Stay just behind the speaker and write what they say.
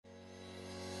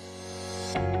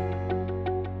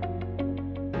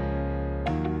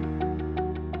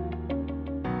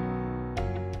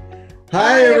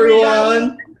Hi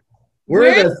everyone.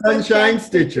 We're the Sunshine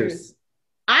Stitchers.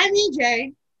 I'm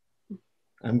EJ.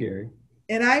 I'm Gary.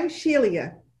 And I'm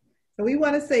Shelia. And we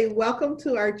want to say welcome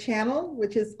to our channel,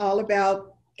 which is all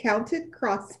about counted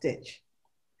cross stitch.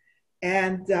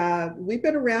 And we've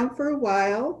been around for a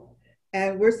while,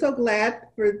 and we're so glad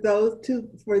for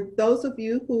those of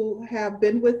you who have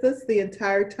been with us the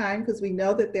entire time, because we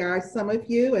know that there are some of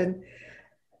you, and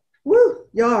woo,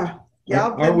 y'all.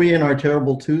 Are we in our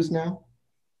terrible twos now?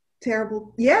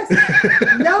 Terrible. Yes.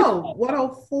 No,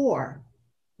 104.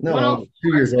 No,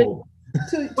 2 years old.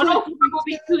 104 will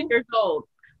be 2 years old.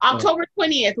 October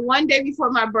 20th, one day before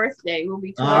my birthday, will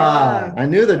be 2 years old. I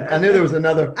knew there was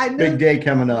another big day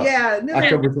coming up. Yeah.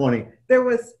 October 20. There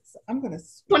was, I'm going to...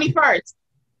 21st.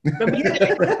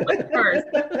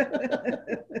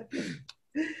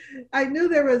 I knew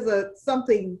there was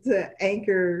something to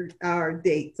anchor our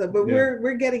date. So, but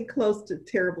we're getting close to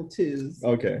terrible twos.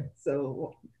 Okay.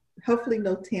 So hopefully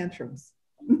no tantrums.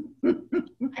 I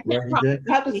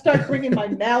have to start bringing my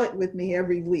mallet with me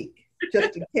every week,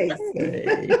 just in case.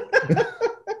 Hey.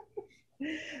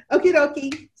 Okie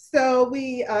dokie. So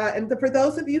for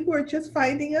those of you who are just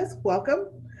finding us, welcome.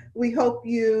 We hope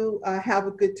you have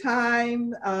a good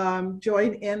time,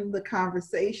 join in the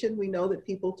conversation. We know that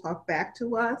people talk back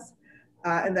to us,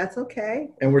 and that's okay.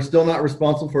 And we're still not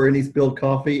responsible for any spilled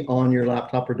coffee on your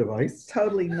laptop or device.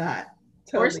 Totally not.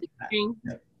 Or stitching.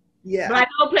 Yeah. But I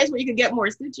know a place where you can get more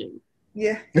stitching.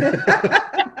 Yeah.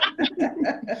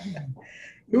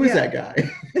 Who is that guy?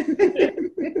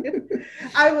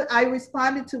 I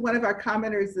responded to one of our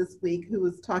commenters this week who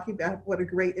was talking about what a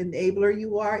great enabler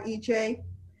you are, EJ.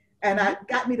 And it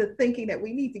got me to thinking that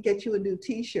we need to get you a new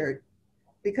t-shirt,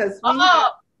 because we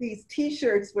have these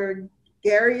t-shirts where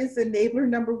Gary is enabler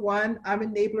number 1, I'm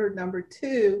enabler number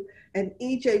 2, and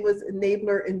EJ was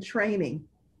enabler in training.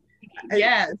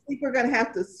 Yes. I think we're going to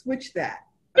have to switch that.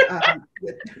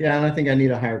 Yeah, and I think I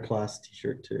need a higher class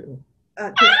t-shirt too.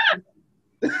 This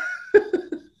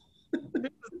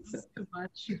is too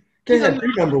much. Can't have 2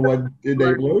 number 1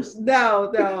 enablers.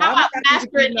 No. How about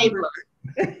master enabler?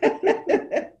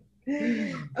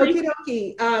 Okie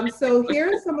dokie. So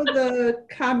here are some of the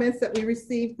comments that we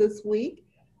received this week.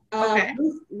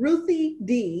 Ruthie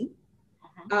D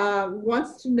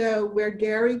wants to know where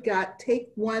Gary got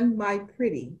 "Take One, My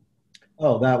Pretty."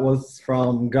 Oh, that was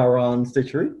from Garon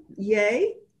Stitchery.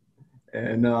 Yay!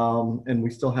 And we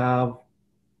still have,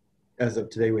 as of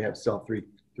today, we still have three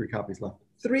copies left.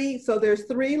 3. So there's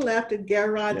 3 left at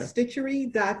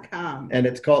GaronStitchery.com. And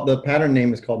it's called, the pattern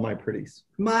name is called My Pretties.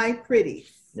 My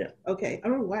Pretties. Yeah. Okay. I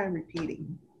don't know why I'm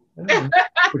repeating.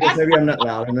 Because maybe I'm not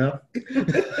loud enough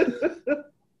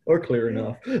or clear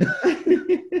enough.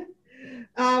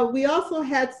 We also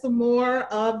had some more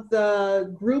of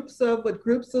the groups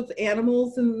of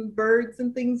animals and birds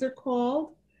and things are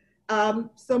called.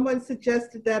 Someone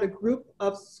suggested that a group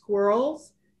of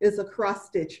squirrels is a cross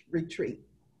stitch retreat.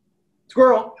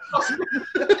 Squirrel.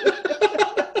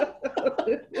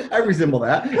 I resemble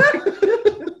that.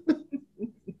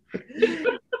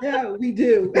 Yeah, we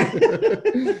do.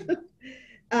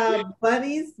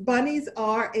 Bunnies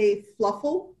are a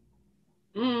fluffle.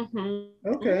 Mm-hmm.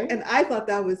 Okay. And I thought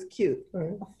that was cute.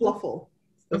 Right. A fluffle.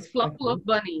 The fluffle of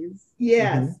bunnies.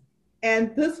 Yes. Mm-hmm.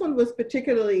 And this one was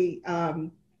particularly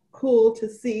cool to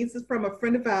see. This is from a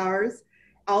friend of ours,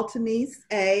 Altamise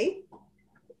A.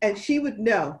 And she would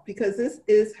know, because this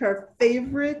is her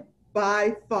favorite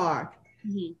by far.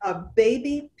 Mm-hmm. A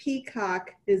baby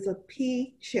peacock is a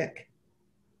pea chick.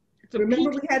 Remember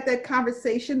we had that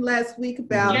conversation last week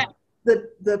about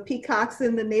the peacocks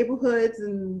in the neighborhoods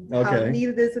and how neat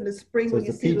it is in the spring when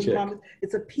you see them.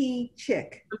 It's a pea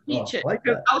chick. A pea chick. Like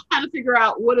I was trying to figure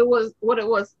out what it was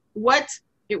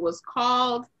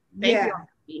called. Yeah.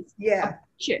 A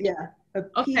chick. Yeah. A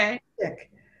pea chick.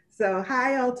 So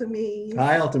hi, Altamise.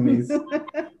 Hi, Altamise.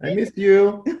 I missed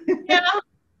you. Yeah.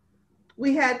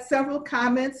 We had several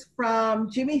comments from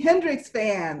Jimi Hendrix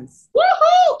fans.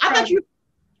 Woohoo! I thought you,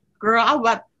 girl.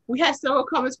 We had several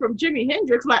comments from Jimi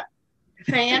Hendrix. Like,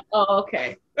 fan. Oh,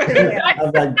 okay. I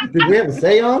was like, did we have a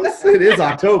seance? It is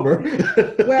October.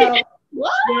 Well,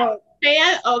 what?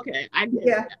 Fan. Okay. I get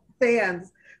it.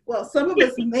 Fans. Well, some of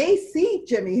us may see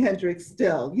Jimi Hendrix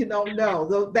still. You don't know.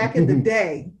 Though back in the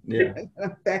day. Yeah.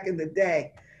 Back in the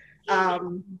day.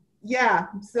 Yeah.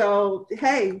 So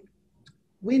hey,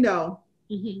 we know.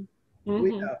 Mm-hmm. Mm-hmm.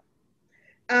 We know.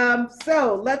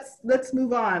 So let's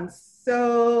move on.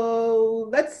 So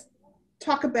let's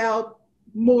talk about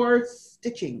more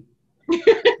stitching.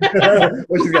 Well,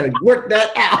 she's got to work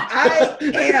that out.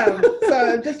 I am.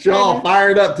 So I'm just She's all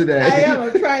fired up today. I am.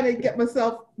 I'm trying to get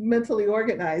myself mentally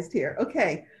organized here.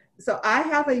 Okay. So I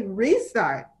have a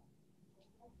restart.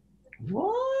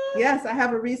 What? Yes, I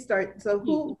have a restart. So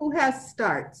who has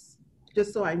starts?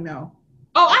 Just so I know.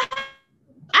 Oh, I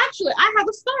have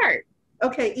a start.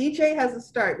 Okay, EJ has a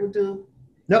start. We'll do.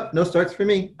 Nope, no starts for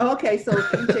me. Okay, so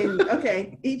EJ.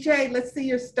 Okay, EJ, let's see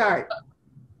your start.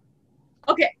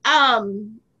 Okay. Our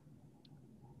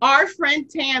friend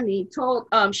Tammy told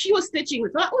she was stitching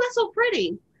with. Oh, that's so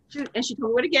pretty. And she told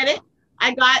me where to get it.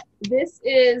 I got this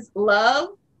is Love.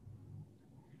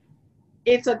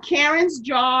 It's a Karen's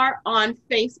Jar on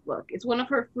Facebook. It's one of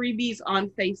her freebies on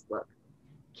Facebook.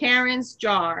 Karen's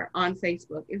Jar on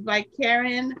Facebook. It's by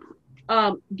Karen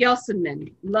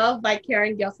Gelsenman. Love by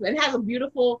Karen Gelsenman. It has a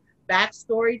beautiful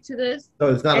backstory to this.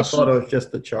 So it's not a photo, it's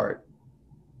just the chart.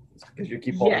 Because you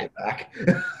keep holding it back.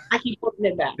 I keep holding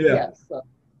it back. Yeah. Yes. So.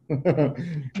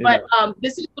 But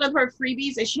this is one of her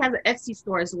freebies, and she has an Etsy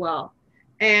store as well.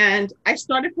 And I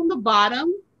started from the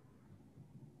bottom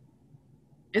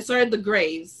and started the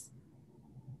grays.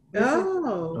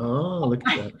 Oh, look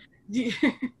at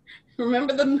that.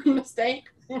 Remember the mistake?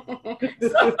 Oh, you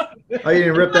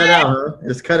didn't rip that out, huh?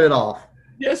 Just cut it off.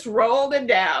 Just rolled it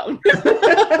down.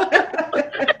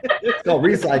 It's called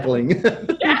recycling.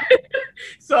 Yeah.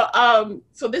 So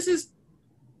this is,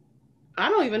 I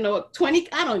don't even know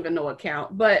what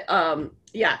count, but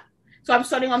yeah. So I'm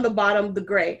starting on the bottom, the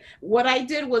gray. What I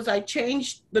did was I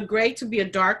changed the gray to be a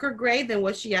darker gray than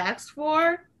what she asked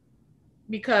for,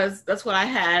 because that's what I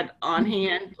had on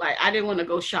hand. Like, I didn't want to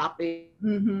go shopping.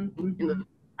 I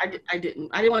didn't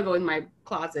want to go in my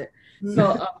closet.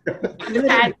 So I just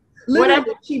had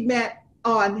whatever she meant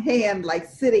on hand, like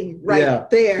sitting right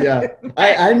there. Yeah,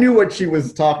 I knew what she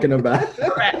was talking about.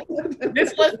 Correct.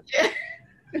 This was.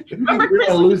 We're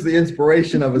gonna lose the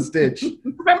inspiration of a stitch.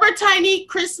 Remember tiny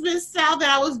Christmas sale that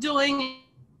I was doing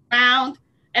around,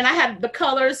 and I had the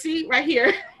colors. See right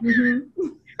here. I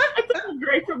took it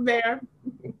great from there.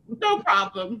 No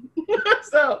problem.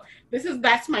 So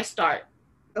that's my start.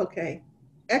 Okay,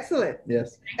 excellent.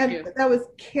 Yes. Thank you. That was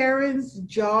Karen's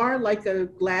Jar, like a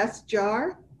glass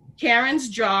jar. Karen's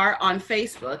Jar on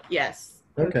Facebook. Yes.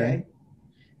 Okay.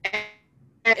 And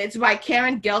it's by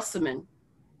Karen Gelsenman.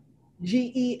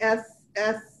 Gessselman.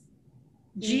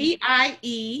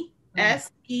 Giesselman.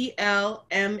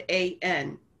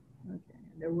 Okay,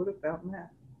 never would have found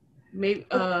that.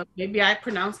 Maybe I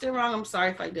pronounced it wrong. I'm sorry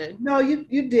if I did. No,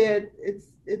 you did. It's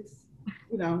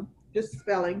just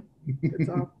spelling. That's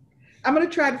all. I'm gonna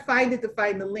try to find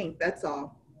the link. That's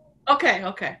all.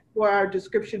 Okay. For our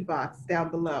description box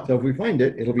down below. So if we find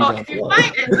it, it'll be down below.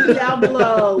 It'll be down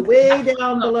below, way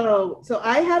down below. So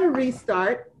I had a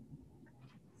restart.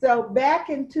 So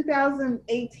back in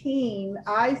 2018,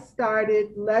 I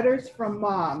started Letters from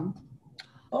Mom.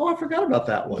 Oh, I forgot about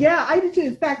that one. Yeah, I did too.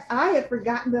 In fact, I had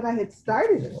forgotten that I had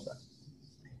started it.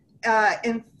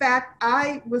 In fact,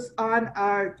 I was on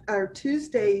our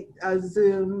Tuesday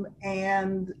Zoom,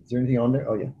 and is there anything on there?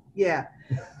 Oh yeah.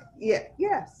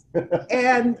 Yes.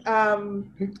 And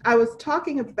I was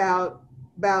talking about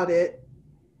it.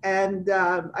 And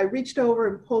I reached over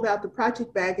and pulled out the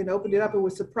project bag and opened it up and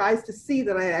was surprised to see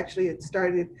that I actually had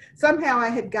started. Somehow I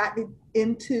had gotten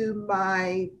into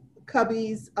my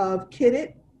cubbies of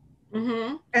Kitted.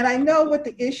 And I know what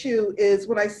the issue is.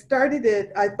 When I started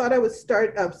it, I thought I would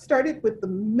started with the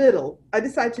middle. I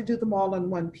decided to do them all in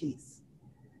one piece.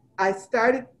 I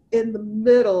started in the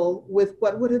middle with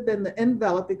what would have been the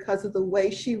envelope because of the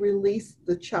way she released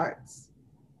the charts,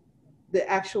 the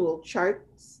actual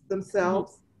charts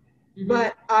themselves.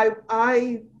 But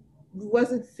I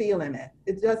wasn't feeling it.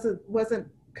 It wasn't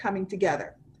coming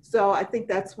together. So I think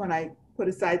that's when I put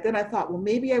aside. Then I thought, well,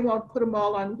 maybe I won't put them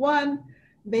all on one.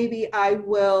 Maybe I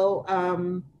will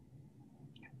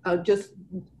just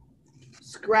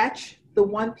scratch the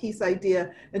one piece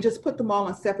idea and just put them all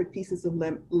on separate pieces of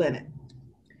linen.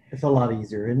 It's a lot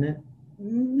easier, isn't it?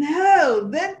 No,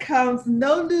 then comes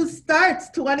No New Starts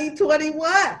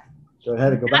 2021. So I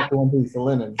had to go back to one piece of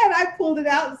linen. And I pulled it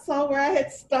out and saw where I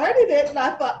had started it. And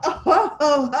I thought,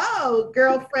 oh,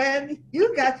 girlfriend,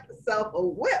 you got yourself a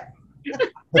whip.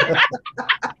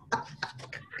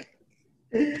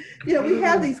 We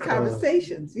have these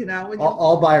conversations, when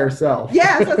all by herself.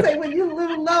 Yes, I say when you live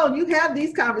alone, you have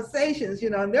these conversations,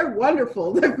 and they're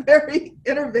wonderful. They're very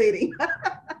innovating.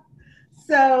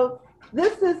 So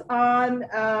this is on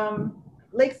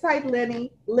Lakeside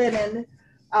Linen,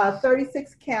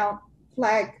 36 count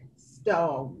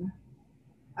flagstone.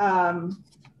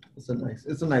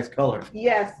 It's a nice color.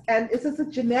 Yes, and this is a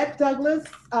Jeanette Douglas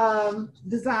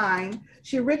design.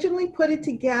 She originally put it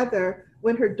together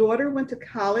when her daughter went to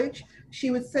college.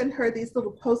 She would send her these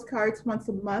little postcards once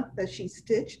a month that she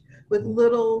stitched with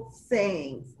little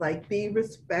sayings like "Be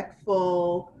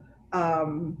respectful,"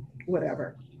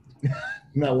 whatever.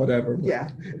 Not whatever. But.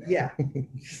 Yeah.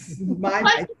 Mine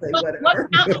might say whatever.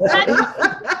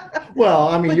 Well,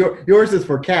 I mean, yours is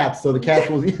for cats, so the cats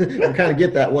will kind of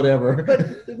get that whatever.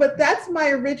 But that's my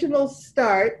original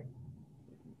start.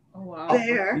 Oh, wow.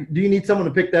 There. Do you need someone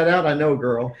to pick that out? I know,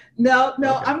 girl. No, Okay.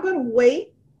 I'm going to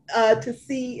wait to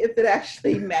see if it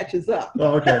actually matches up.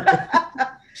 Oh, okay.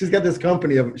 She's got this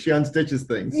company she unstitches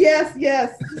things. Yes.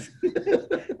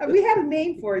 We had a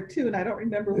name for it too, and I don't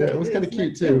remember what it was kind of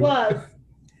cute too. It was.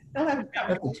 I'll have I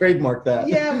have to trademark that.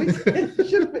 Yeah, we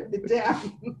should have written it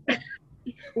down.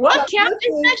 What count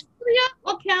is that, Shelia?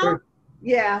 What count?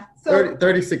 Yeah. So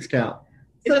 36 count.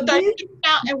 It's so a 36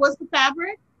 count, and what's the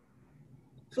fabric?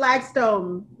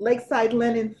 Flagstone, Lakeside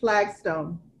Linen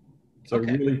Flagstone. So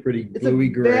Okay. really pretty It's a bluey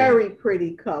gray. very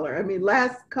pretty color. I mean,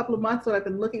 last couple of months when I've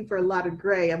been looking for a lot of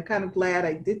gray, I'm kind of glad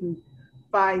I didn't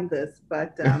find this,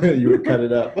 but You would cut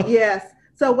it up. yes.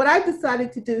 So what I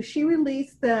decided to do, she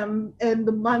released them in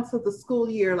the months of the school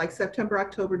year, like September,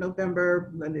 October,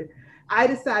 November. I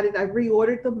decided I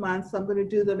reordered the months. So I'm going to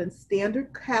do them in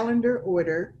standard calendar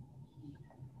order.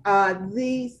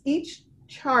 Each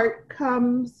chart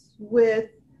comes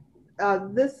with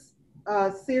this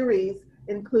series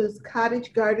includes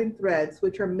cottage garden threads,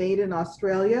 which are made in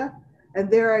Australia. And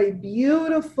they're a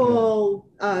beautiful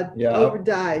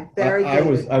over-dyed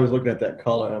variegated. I was looking at that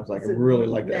color and I was like, I really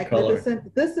like that color.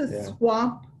 This is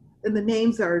Swamp, and the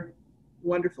names are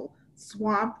wonderful.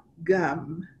 Swamp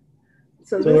Gum.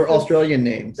 So they're Australian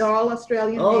names. They're all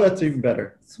Australian names. Oh, that's even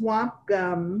better. Swamp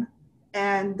Gum.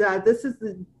 And this is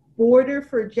the border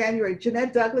for January.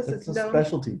 Jeanette Douglas It's is a known.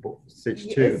 specialty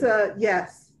stitch too.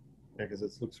 Yes. Yeah, because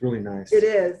it looks really nice. It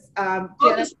is.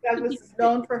 Jeanette Douglas is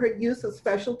known for her use of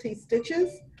specialty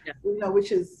stitches,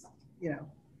 which is,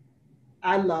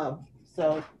 I love.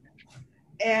 So,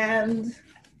 and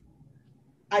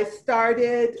I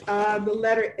started the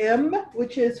letter M,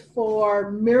 which is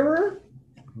for mirror.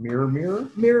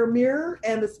 Mirror,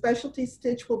 and the specialty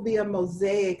stitch will be a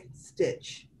mosaic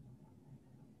stitch.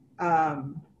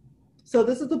 So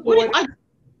this is the border.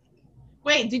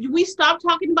 Wait, did we stop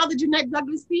talking about the Jeanette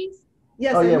Douglas piece?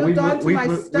 Yes, I moved on to my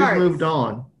starts. We've moved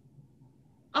on.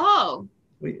 Oh,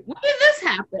 when did this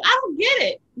happen? I don't get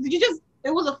it. Did you just?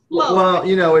 It was a flow.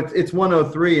 Well, it's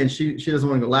 103, and she doesn't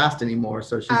want to last anymore.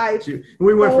 So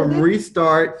we went from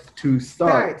restart to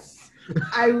starts.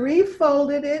 I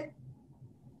refolded it.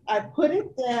 I put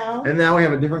it down. And now we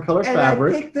have a different color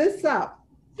fabric. I picked this up.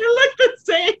 You look the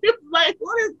same. Like,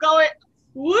 what is going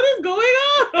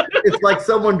on? It's like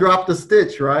someone dropped a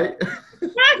stitch, right?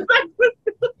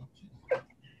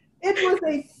 It was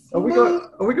a smooth...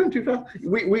 Are we going too fast?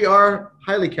 We are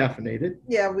highly caffeinated.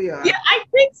 Yeah, we are. Yeah, I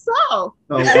think so.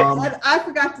 I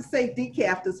forgot to say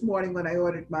decaf this morning when I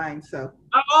ordered mine. So.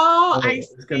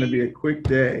 It's going to be a quick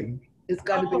day. It's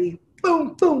going to be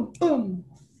boom, boom, boom.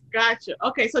 Gotcha.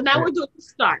 Okay, so now we're doing the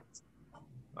start.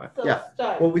 So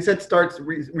start. Well, we said starts,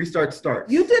 restart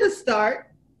starts. You did a start.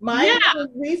 Mine was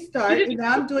a restart, and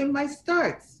now I'm doing my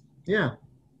starts. Yeah.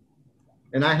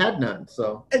 And I had none,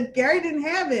 so. And Gary didn't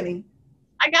have any.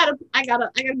 I gotta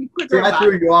be quicker. So I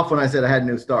threw you off when I said I had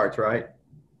new starts, right?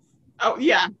 Oh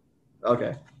yeah.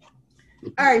 Okay.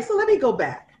 All right, so let me go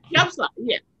back. Yep.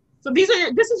 Yeah. So this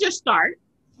is your start.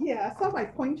 Yeah, I saw my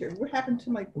pointer. What happened to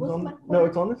my? No,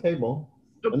 it's on the table.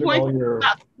 The pointer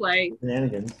not to play.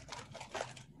 Shenanigans.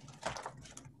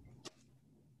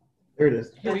 There it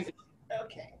is.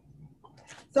 Okay.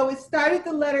 So we started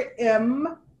the letter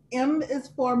M. M is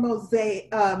for mosaic,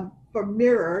 for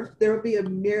mirror. There will be a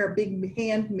mirror, big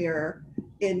hand mirror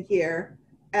in here.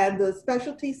 And the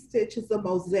specialty stitch is a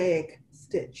mosaic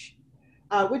stitch,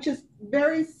 which is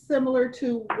very similar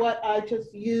to what I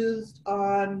just used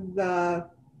on the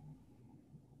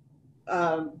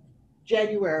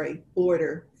January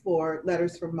border for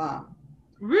Letters from Mom.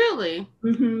 Really?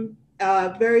 Mm-hmm.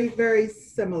 Very, very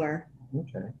similar.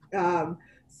 Okay.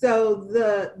 So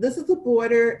this is the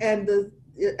border, and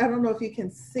I don't know if you can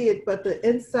see it, but the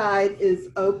inside is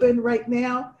open right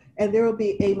now, and there will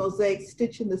be a mosaic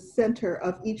stitch in the center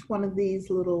of each one of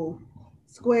these little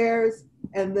squares.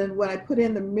 And then when I put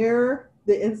in the mirror,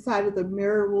 the inside of the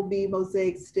mirror will be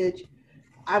mosaic stitch.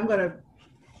 And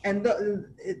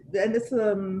it's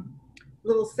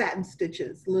little satin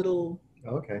stitches, little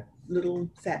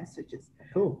satin stitches.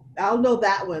 Cool. I'll know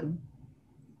that one.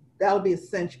 That'll be a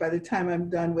cinch by the time I'm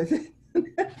done with it.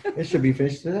 It should be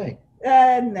finished today.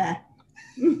 Nah.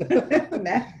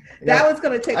 Nah. That was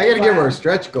going to take I got to give her a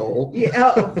stretch goal.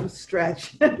 Yeah,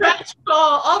 stretch. Stretch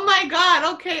goal. Oh my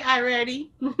God. Okay, I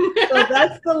ready. So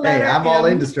that's the letter. Hey, I'm all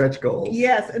into stretch goals.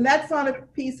 Yes, and that's on a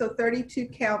piece of 32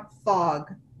 count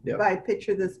fog by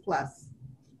Picture This Plus.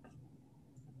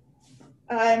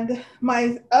 And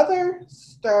my other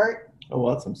start. Oh,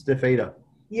 well, that's some stiff Ada.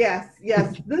 Yes.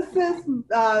 This is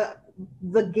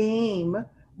The Game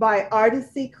by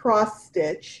Artisy Cross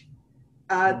Stitch.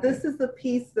 This is the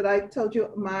piece that I told you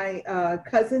my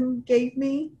cousin gave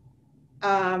me,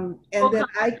 and then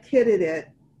I kitted it.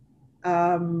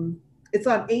 It's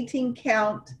on 18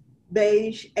 count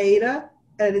beige Ada,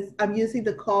 and I'm using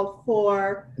the call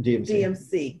for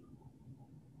DMC.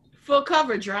 Full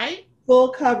coverage, right? Full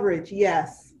coverage,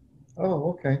 yes.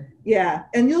 Oh, okay. Yeah,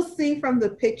 and you'll see from the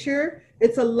picture,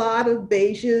 it's a lot of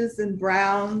beiges and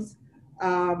browns,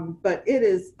 but it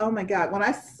is, oh my God, when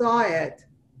I saw it.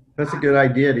 That's a good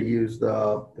idea to use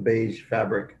the beige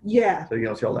fabric. Yeah. So you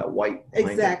don't see all that white.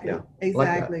 Exactly.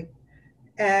 Exactly.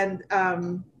 And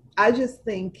I just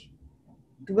think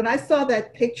when I saw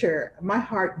that picture, my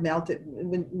heart melted.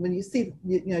 When you see,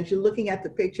 as you're looking at the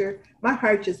picture, my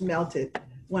heart just melted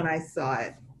when I saw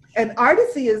it. And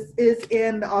Artisy is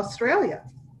in Australia.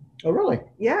 Oh, really?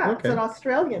 Yeah, okay. It's an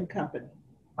Australian company.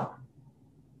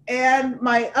 And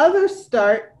my other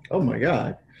start. Oh my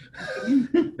God.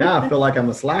 Now I feel like I'm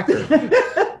a slacker.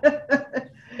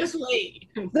 Just wait.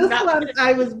 This one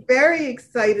I was very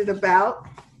excited about.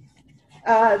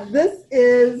 This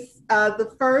is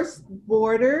the first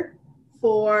border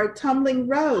for Tumbling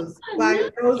Rose by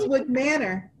Rosewood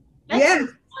Manor.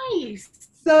 That's nice.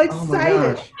 So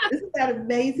excited. Isn't that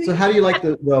amazing? So how do you like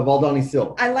the Valdani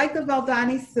silk? I like the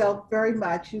Valdani silk very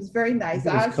much. It was very nice.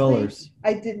 Honestly, colors.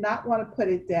 I did not want to put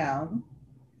it down.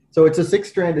 So it's a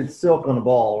 6-stranded silk on a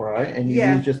ball, right? And you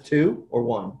use just 2 or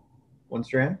 1? 1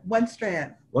 strand? 1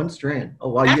 strand. 1 strand. Oh,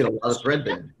 wow, you get a lot of thread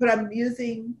then. But I'm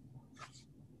using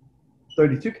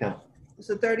 32 count. It's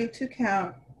a 32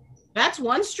 count. That's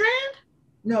 1 strand?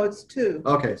 No, it's 2.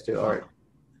 Okay, it's 2. All right.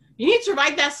 You need to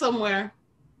write that somewhere.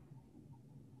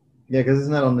 Yeah, because it's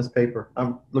not on this paper.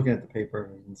 I'm looking at the paper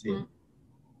and you can see it.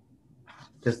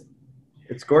 Just,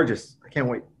 it's gorgeous. I can't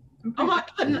wait. Oh my,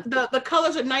 the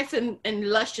colors are nice and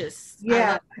luscious.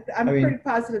 Yeah, I'm pretty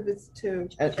positive it's 2.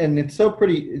 And it's so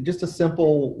pretty. Just a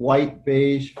simple white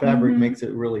beige fabric makes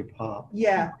it really pop.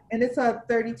 Yeah, and it's a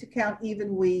 32 count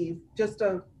even weave, just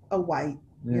a white,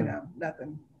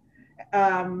 nothing.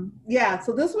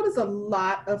 So this one is a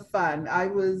lot of fun. I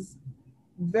was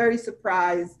very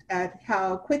surprised at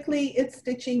how quickly it's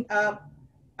stitching up,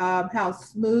 how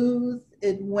smooth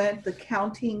it went. The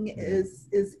counting is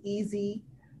easy.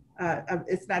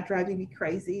 It's not driving me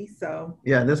crazy. So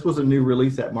yeah, this was a new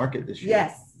release at market this year.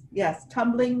 Yes.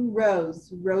 Tumbling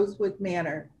Rose, Rosewood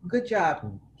Manor. Good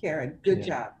job, Karen. Good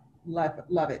job.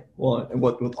 Love it. Well, and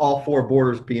with all 4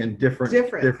 borders being different,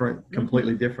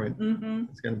 completely different,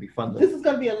 it's going to be fun. This is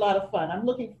going to be a lot of fun. I'm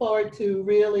looking forward to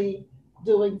really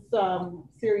doing some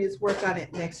serious work on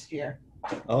it next year.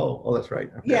 Oh, that's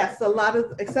right. Okay. Yes, a lot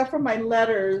of, except for my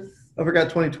letters. I forgot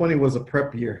 2020 was a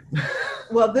prep year.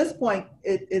 Well, at this point,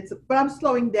 but I'm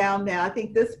slowing down now. I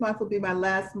think this month will be my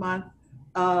last month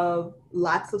of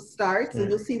lots of starts, and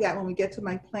you'll see that when we get to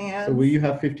my plans. So will you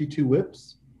have 52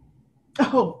 whips?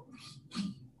 Oh.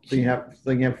 So you have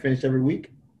finished every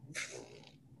week?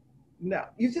 No.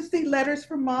 You just see letters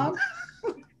from Mom?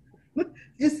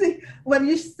 You see, when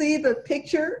you see the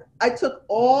picture, I took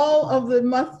all of the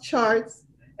month charts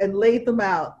and laid them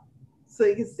out. So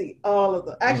you can see all of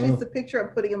them. Actually, it's a picture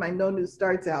I'm putting in my No New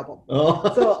Starts album.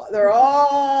 Oh. So they're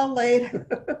all laid.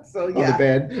 So yeah. On the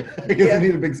bed. I guess you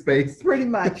need a big space. Pretty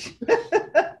much.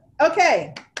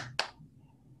 Okay.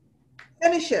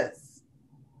 Finishes.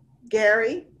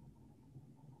 Gary.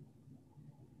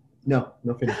 No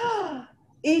finishes.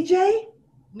 EJ?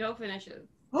 No finishes.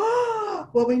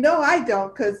 Well, we know I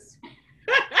don't, because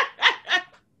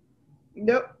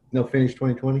nope. No finish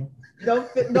 2020?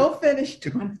 No finish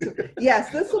 2020. Yes,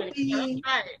 this will be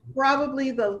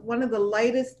probably one of the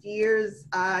lightest years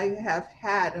I have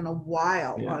had in a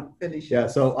while on finishes. Yeah,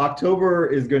 so October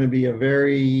is going to be a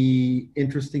very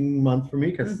interesting month for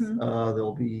me because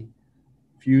there'll be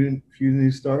few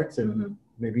new starts and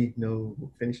maybe no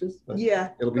finishes. But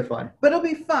it'll be fun. But it'll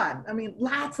be fun. I mean,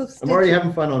 lots of stitching. I'm already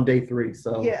having fun on day 3.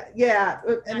 So yeah.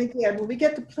 And again, when we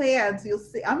get to plans, you'll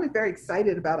see. I'm very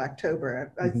excited about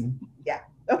October. Yeah.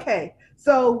 Okay.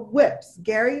 So whips,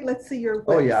 Gary. Let's see your whips.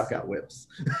 Oh yeah, I've got whips.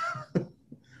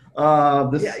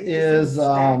 This is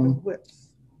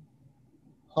whips.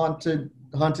 Haunted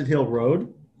Hill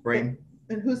Road. Brain.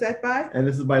 And who's that by? And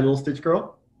this is by Little Stitch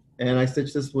Girl. And I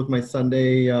stitched this with my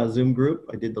Sunday Zoom group.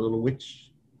 I did the little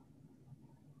witch.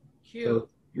 Cute. So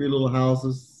 3 little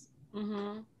houses.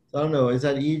 Mm-hmm. So I don't know. Is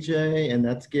that EJ? And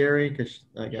that's Gary because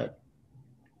I got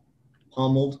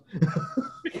pummeled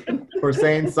for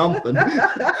saying something.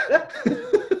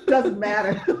 Doesn't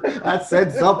matter. I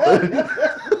said something.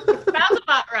 Sounds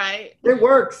about right. It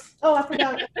works. Oh, I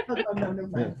forgot. Oh, no, never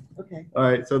mind. Okay. All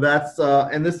right. So that's,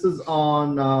 and this is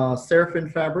on Seraphim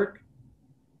fabric.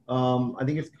 I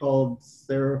think it's called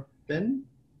Seraphim.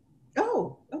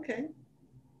 Oh, okay.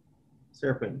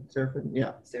 Seraphim,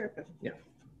 yeah. Seraphim. Yeah.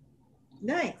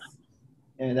 Nice.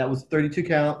 And that was 32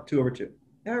 count, 2/2.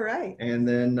 All right. And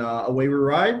then Away We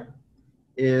Ride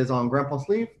is on Grandpa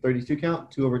sleeve, 32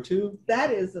 count, 2/2.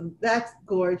 That's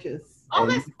gorgeous. Oh,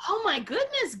 oh my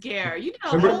goodness, Gary. You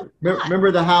know,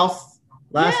 remember the house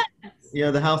last? Yes.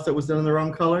 Yeah, the house that was done in the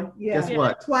wrong color. Yeah. Guess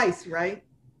what? Twice, right?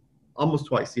 Almost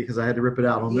twice, because I had to rip it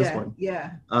out on this one.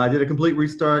 Yeah. I did a complete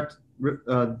restart.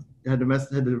 Had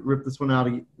to rip this one out,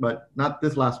 but not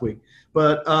this last week.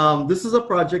 But this is a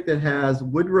project that has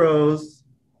wood rose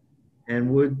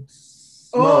and wood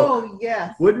smoke. Oh,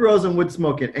 yes. Wood rose and wood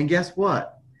smoke in. And guess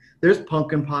what? There's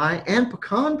pumpkin pie and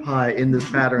pecan pie in this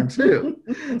pattern too.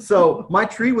 So my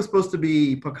tree was supposed to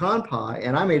be pecan pie,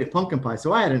 and I made it pumpkin pie.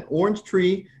 So I had an orange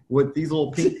tree with these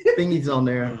little pink thingies on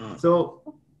there. So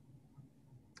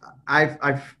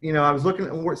I was looking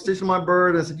at stitching my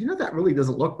bird. And I said, that really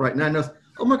doesn't look right. And I noticed,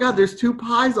 oh my God, there's 2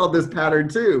 pies on this pattern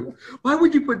too. Why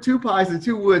would you put 2 pies and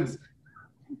 2 woods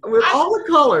with all the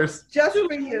colors? Just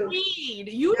for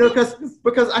you.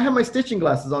 Because I have my stitching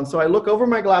glasses on, so I look over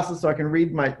my glasses so I can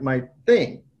read my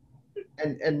thing.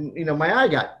 And my eye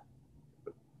got.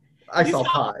 I saw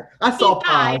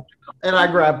pie, and I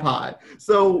grabbed pie.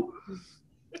 So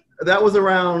that was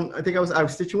around. I think I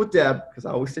was stitching with Deb because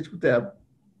I always stitch with Deb.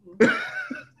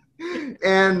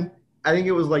 And I think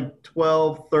it was like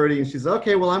 12:30, and she said,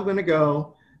 "Okay, well, I'm going to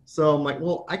go." So I'm like,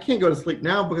 "Well, I can't go to sleep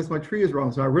now because my tree is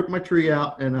wrong." So I ripped my tree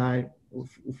out, and I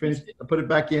finished. I put it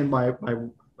back in by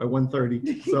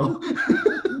 1:30. So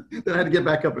then I had to get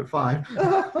back up at 5.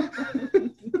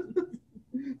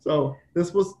 So this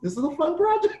is a fun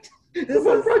project.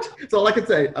 That's all I can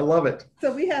say. I love it.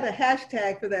 So we had a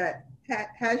hashtag for that.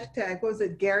 Hashtag, what was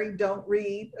it? Gary don't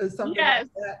read or something like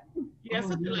that. Yes.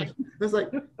 It's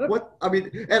like, what? I mean,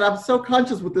 and I'm so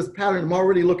conscious with this pattern. I'm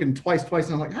already looking twice.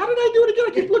 And I'm like, how did I do it again?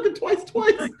 I keep looking twice.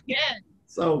 Yes.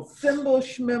 So. Symbol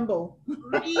schmimble.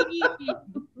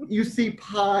 You see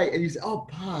pie and you say, oh,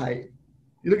 pie.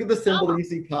 You look at the symbol and you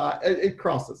see pie. It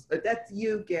crosses. That's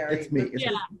you, Gary. It's me.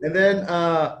 And then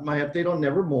my update on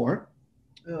Nevermore.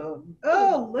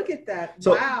 Oh, look at that.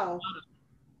 So, wow.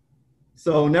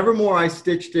 So Nevermore, I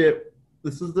stitched it.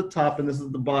 This is the top and this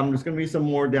is the bottom. There's going to be some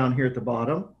more down here at the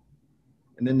bottom.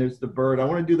 And then there's the bird. I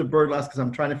want to do the bird last because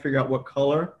I'm trying to figure out what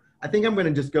color. I think I'm going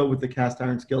to just go with the cast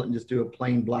iron skillet and just do a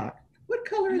plain black. What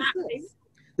color is this?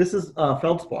 This is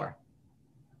feldspar.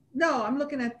 No, I'm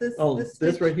looking at this. Oh,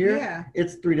 this right here? Yeah.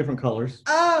 It's 3 different colors.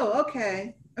 Oh,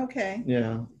 okay. Okay.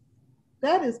 Yeah.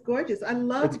 That is gorgeous. I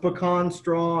love it. It's pecan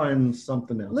straw and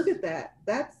something else. Look at that.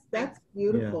 That's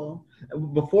beautiful. Yeah.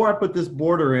 Before I put this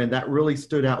border in, that really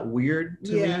stood out weird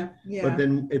to me. Yeah. But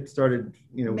then it started,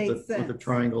 with the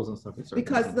triangles and stuff.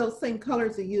 Because those same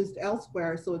colors are used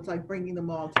elsewhere, so it's like bringing them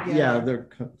all together. Yeah, they're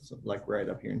like right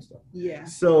up here and stuff. Yeah.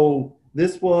 So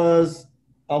this was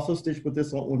also stitched with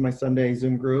this with my Sunday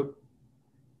Zoom group,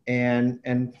 and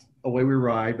Away We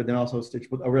Ride, but then also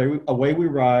stitched with Away We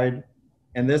Ride,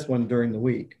 and this one during the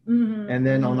week. Mm-hmm. And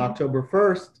then on October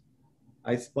 1st,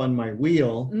 I spun my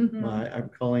wheel. Mm-hmm. I'm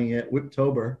calling it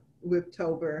Whiptober.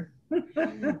 Whiptober.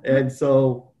 And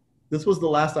so this was the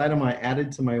last item I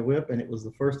added to my whip, and it was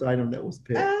the first item that was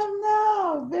picked.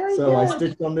 Oh no! Very so good. I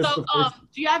stitched on this. So,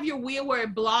 do you have your wheel where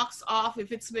it blocks off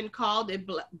if it's been called? It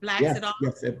blacks it off.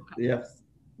 Yes.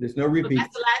 There's no repeat.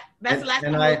 So that's the last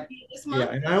and time this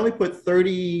month. Yeah, and I only put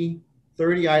 30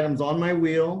 items on my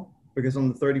wheel because on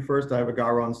the 31st I have a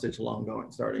garron stitch along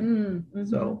going starting. Mm-hmm.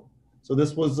 So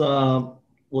this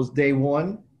was day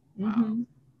 1. Wow.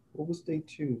 What was day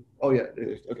 2? Oh yeah,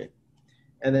 okay.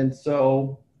 And then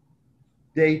so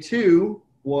day 2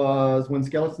 was When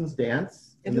Skeletons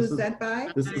Dance. And who's that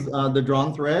by? This is the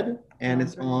Drawn Thread, and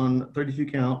it's on 32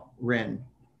 count Ren.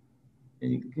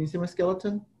 And can you see my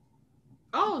skeleton?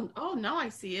 Oh, now I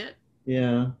see it.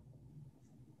 Yeah.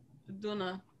 Doing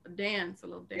a dance, a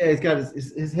little dance. Yeah, he's got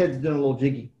his head's doing a little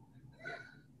jiggy.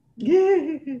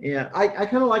 Yeah, I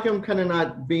kind of like him kind of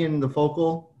not being the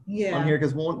focal on here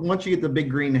because once you get the big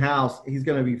green house, he's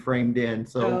going to be framed in.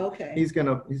 So he's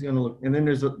gonna look. And then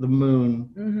there's the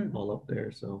moon all up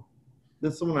there. So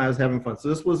this one I was having fun. So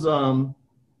this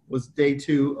was day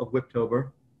 2 of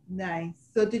Whiptober. Nice.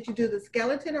 So did you do the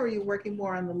skeleton, or are you working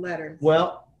more on the letters?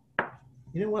 Well,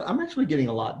 you know what? I'm actually getting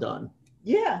a lot done.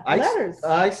 Yeah, letters.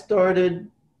 I started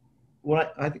when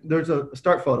I think there's a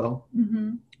start photo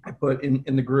I put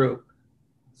in the group.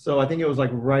 So I think it was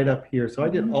like right up here. So I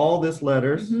did all this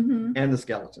letters and the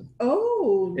skeleton.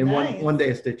 Oh, in nice. one day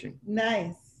of stitching.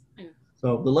 Nice.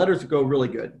 So the letters go really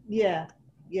good. Yeah,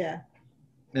 yeah.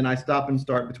 And I stop and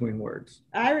start between words.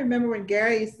 I remember when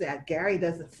Gary said Gary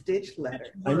doesn't stitch letters.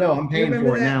 I know, I'm paying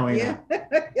for it now. Yeah.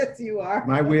 Yes, you are.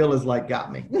 My wheel is like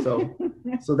got me. So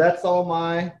that's all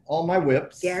my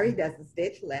whips. Gary doesn't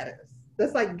stitch letters.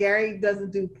 That's like Gary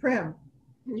doesn't do prim.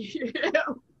 Yeah.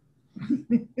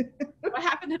 What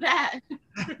happened to that?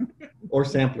 Or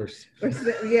samplers.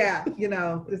 Yeah, you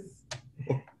know.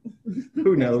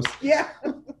 Who knows? Yeah.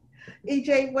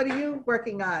 EJ, what are you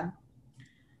working on?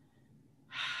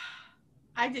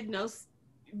 I did no,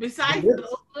 besides those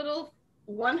little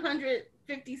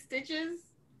 150 stitches,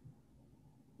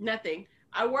 nothing.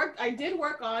 I did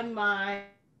work on my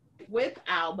whip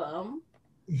album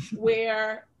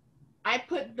where I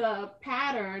put the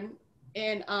pattern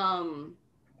in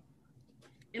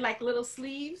like little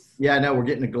sleeves. Yeah, I know, we're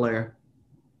getting a glare.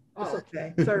 It's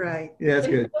okay. It's all right. Yeah, it's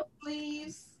good.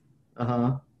 Sleeves.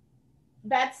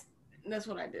 That's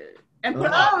what I did. And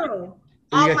put all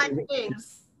my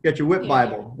things. You got your whip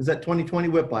Bible. Is that 2020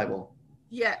 whip Bible?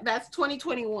 Yeah, that's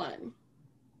 2021.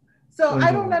 So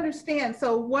I don't understand.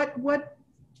 So what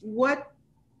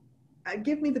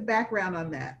give me the background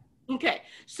on that. Okay.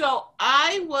 So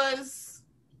I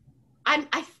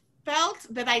felt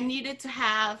that I needed to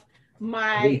have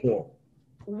my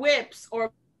whips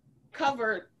or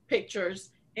cover pictures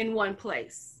in one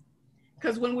place.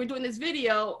 Because when we're doing this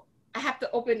video, I have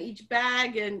to open each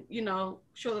bag and,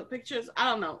 show the pictures. I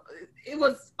don't know. It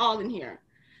was all in here.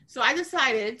 So I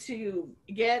decided to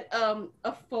get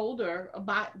a folder, a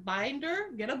binder,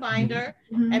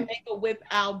 and make a whip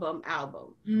album.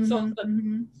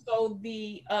 So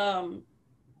the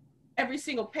every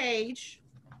single page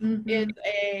is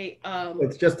a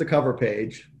it's just a cover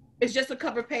page. It's just a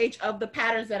cover page of the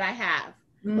patterns that I have.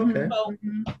 Okay. So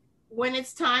when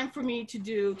it's time for me to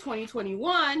do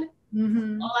 2021,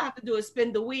 all I have to do is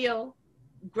spin the wheel,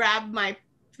 grab my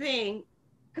thing,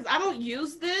 because I don't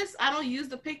use this. I don't use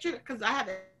the picture because I have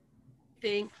a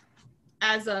thing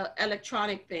as a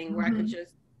electronic thing where I could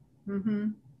just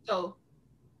so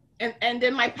and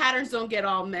then my patterns don't get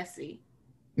all messy.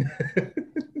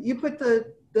 You put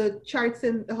the charts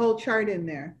in, the whole chart in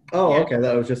there. Oh, yeah. Okay.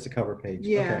 That was just a cover page.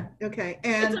 Yeah. Okay.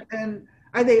 And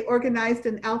are they organized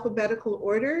in alphabetical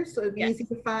order so it'd be easy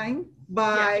to find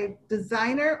by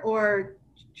designer or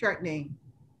chart name?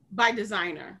 By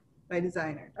designer. By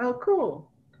designer. Oh, cool.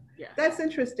 Yeah. That's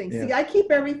interesting. Yeah. See, I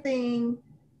keep everything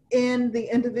in the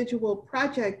individual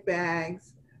project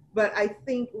bags, but I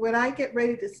think when I get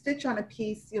ready to stitch on a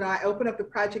piece, I open up the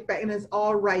project bag and it's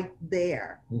all right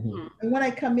there. And when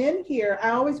I come in here, I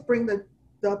always bring the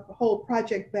whole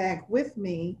project bag with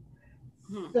me.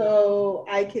 So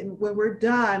I can, when we're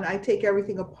done, I take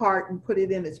everything apart and put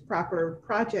it in its proper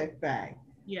project bag.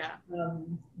 Yeah.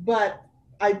 But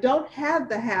I don't have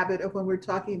the habit of, when we're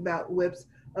talking about whips,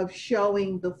 of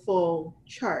showing the full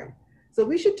chart. So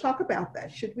we should talk about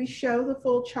that. Should we show the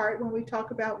full chart when we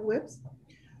talk about whips?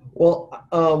 Well,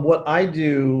 what I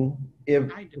do, if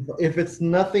it's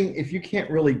nothing, if you can't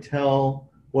really tell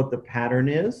what the pattern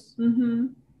is,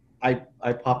 I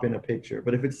pop in a picture.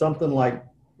 But if it's something like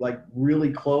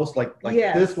really close, like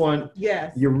this one,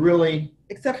 you really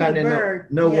kind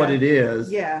of know what it is.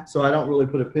 Yeah. So I don't really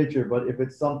put a picture. But if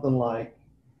it's something like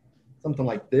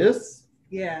this,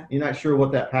 you're not sure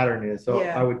what that pattern is. So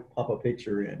I would pop a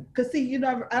picture in. Because see, I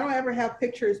don't ever have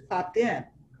pictures popped in.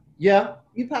 Yeah.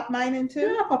 You pop mine in too?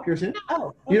 Yeah, I pop yours in.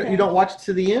 Oh, okay. You don't watch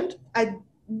to the end?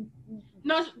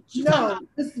 No,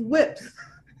 this is whips.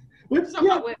 Whips?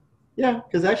 Yeah. Yeah,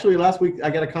 because actually last week I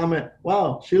got a comment,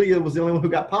 wow, Shelia was the only one who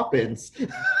got pop-ins.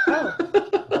 Oh.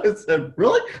 I said,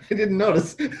 really? I didn't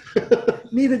notice.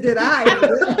 Neither did I.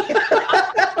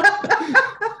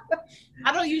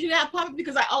 I don't usually have pop-ins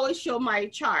because I always show my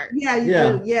chart. Yeah, you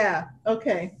do. Yeah.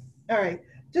 Okay. All right.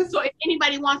 So if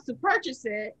anybody wants to purchase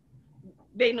it,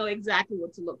 they know exactly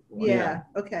what to look for. Yeah.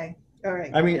 Okay. All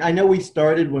right. I mean, I know we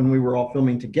started when we were all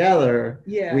filming together.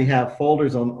 Yeah. We have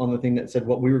folders on the thing that said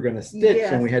what we were going to stitch,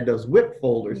 and we had those whip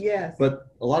folders. Yes. But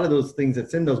a lot of those things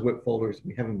that's in those whip folders,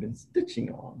 we haven't been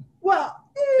stitching on. Well,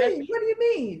 hey, what do you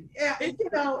mean? Yeah,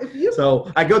 if you.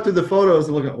 So I go through the photos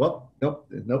and look at, well, nope.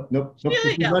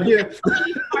 Yeah, Not here.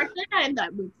 they're in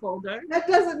that big folder. That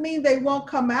doesn't mean they won't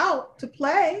come out to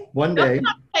play. One day,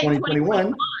 Hey,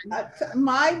 2021.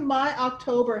 My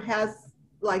October has,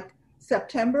 like,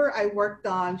 September, I worked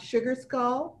on Sugar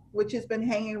Skull, which has been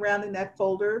hanging around in that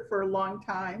folder for a long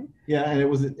time. Yeah,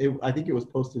 and I think it was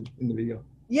posted in the video.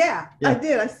 Yeah, Yeah. I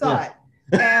did. I saw it.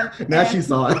 And Now she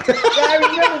saw it. Yeah, I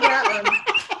remember that one.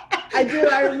 I do.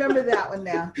 I remember that one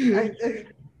now.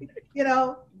 You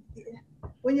know,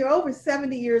 when you're over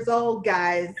 70 years old,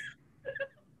 guys,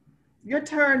 your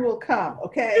turn will come,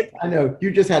 okay? I know.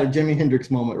 You just had a Jimi Hendrix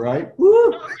moment, right?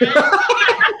 Woo!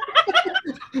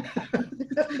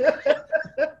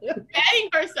 Patting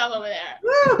herself over there.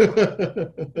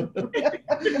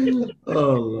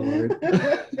 Oh, Lord.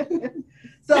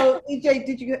 So, EJ,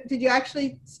 did you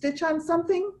actually stitch on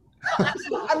something?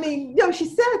 I mean, no, she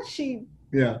said she.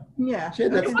 Yeah. She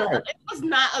had that start. It was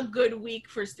not a good week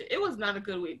for it was not a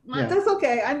good week. Yeah. That's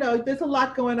okay. I know there's a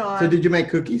lot going on. So did you make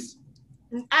cookies?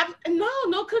 No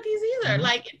cookies either. Mm-hmm.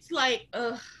 Like, it's like,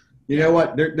 You know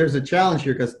what? There's a challenge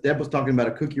here because Deb was talking about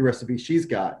a cookie recipe she's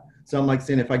got. So I'm like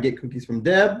saying if I get cookies from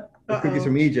Deb or cookies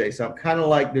from EJ. So I'm kind of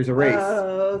like there's a race.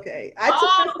 Oh, okay. I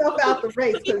took myself out the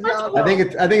race because y'all know. I think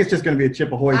it's just going to be a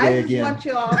Chip Ahoy day again. I just want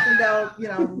you all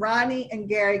to know, Ronnie and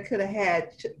Gary could have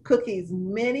had cookies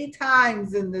many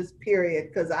times in this period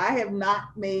because I have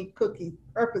not made cookies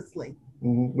purposely.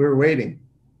 Mm-hmm. We're waiting.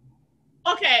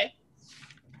 okay.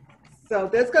 So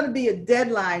there's going to be a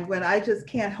deadline when I just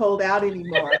can't hold out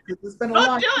anymore because it's been a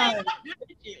long time.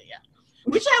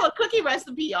 We should have a cookie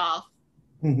recipe off.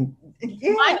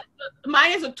 Yeah.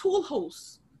 Mine is a tool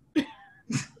house.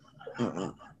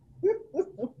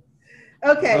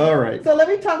 Okay. All right. So let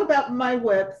me talk about my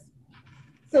whips.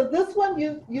 So this one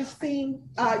you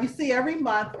see every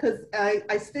month because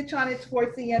I stitch on it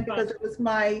towards the end because it was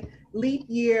my leap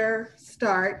year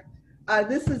start.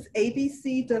 This is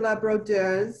ABC de la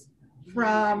Brodeuse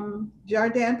from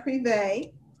Jardin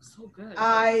Privé. So good.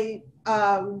 I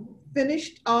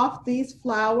finished off these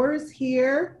flowers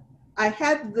here. I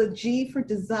had the G for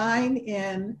design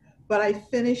in, but I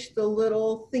finished the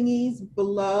little thingies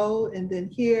below and then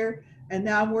here, and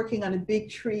now I'm working on a big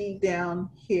tree down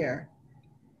here.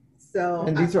 So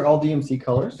And these are all DMC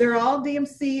colors? They're all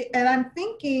DMC, and I'm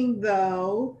thinking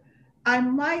though, I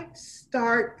might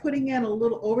start putting in a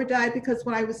little over dye because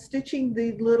when I was stitching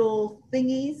the little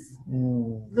thingies,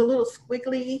 the little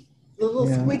squiggly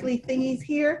thingies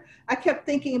here, I kept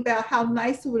thinking about how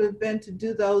nice it would have been to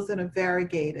do those in a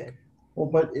variegated. Well,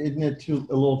 but isn't it a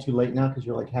little too late now because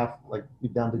you're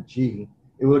you're down to G?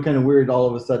 It would look kind of weird all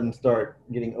of a sudden start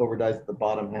getting over dyes at the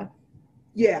bottom half.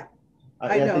 Yeah,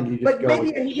 I know, think you just but go maybe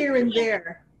with in here and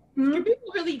there. Can people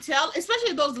really tell,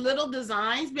 especially those little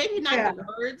designs? Maybe not the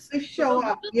words. They show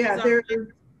up. Yeah,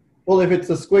 Well, if it's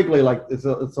a squiggly, like it's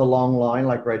a long line,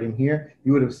 like right in here,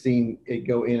 you would have seen it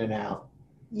go in and out.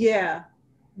 Yeah,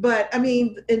 but I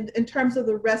mean, in terms of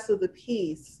the rest of the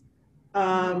piece,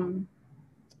 there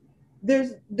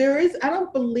is. I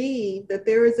don't believe that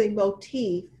there is a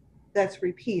motif that's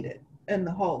repeated in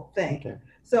the whole thing. Okay.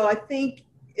 So I think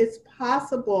it's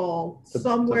possible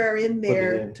somewhere in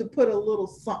there to put a little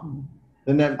something.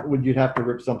 Then you'd have to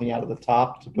rip something out of the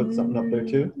top to put something up there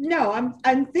too? No,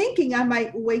 I'm thinking I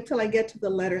might wait till I get to the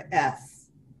letter S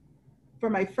for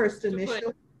my first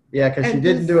initial. Yeah, because you And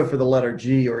didn't this- do it for the letter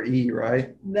G or E,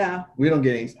 right? No. We don't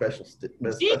get any special. She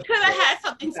could have had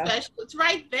something special. It's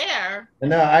right there.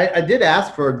 No, I did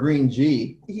ask for a green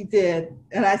G. He did,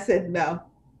 and I said no.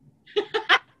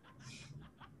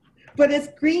 But it's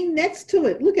green next to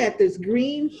it. Look at this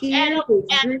green here, there's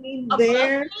green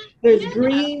there, there's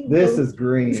green. This is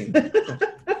green.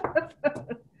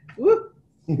 Whoop.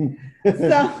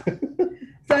 So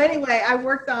anyway, I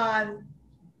worked on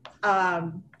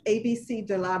ABC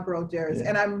de la Brodeuse,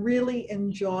 and I'm really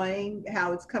enjoying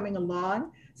how it's coming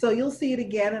along. So you'll see it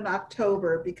again in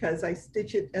October because I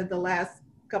stitch it in the last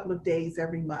couple of days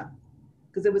every month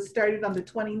because it was started on the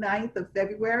 29th of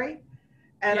February.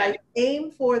 And I aim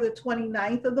for the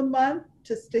 29th of the month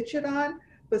to stitch it on,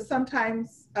 but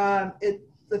sometimes the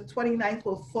 29th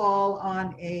will fall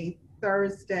on a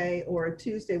Thursday or a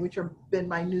Tuesday, which have been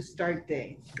my new start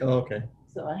days. Oh, okay.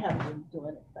 So I haven't been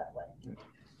doing it that way.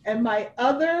 And my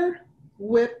other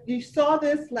whip, you saw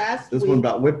this last week.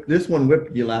 This one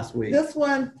whipped you last week. This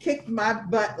one kicked my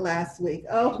butt last week.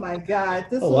 Oh my God.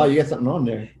 Wow, you got something on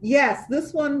there. Yes,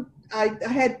 this one I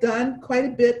had done quite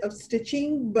a bit of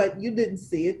stitching, but you didn't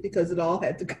see it because it all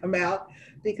had to come out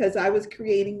because I was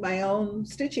creating my own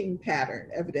stitching pattern,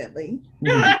 evidently.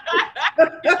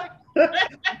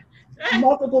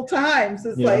 Multiple times.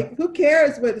 It's like, who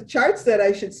cares what the chart said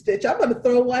I should stitch? I'm going to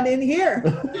throw one in here.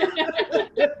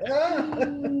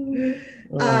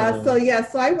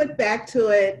 So I went back to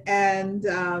it, and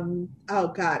oh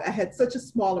God, I had such a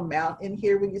small amount in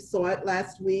here when you saw it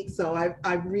last week. So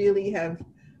I really have,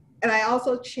 and I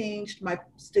also changed my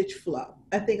stitch flow.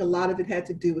 I think a lot of it had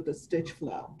to do with the stitch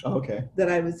flow that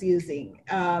I was using.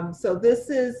 So this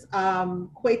is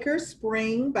Quaker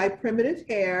Spring by Primitive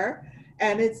Hair,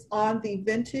 and it's on the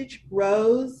Vintage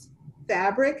Rose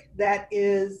fabric that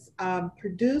is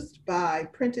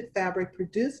printed fabric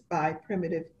produced by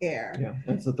Primitive Hair. Yeah,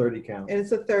 it's a 30 count. And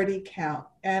it's a 30 count.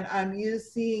 And I'm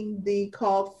using the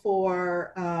called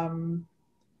for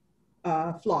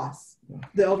floss,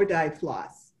 the overdyed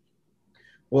floss.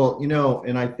 Well,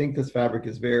 and I think this fabric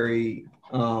is very,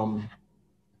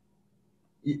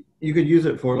 you could use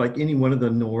it for like any one of the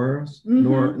Noras.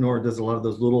 Nora does a lot of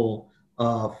those little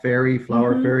flower fairy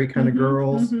kind of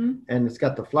girls, and it's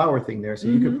got the flower thing there, so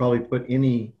you could probably put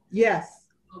any, it'd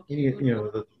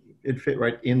fit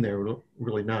right in there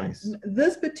really nice.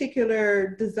 This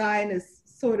particular design is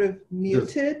sort of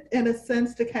muted in a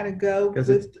sense to kind of go because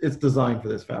it's designed for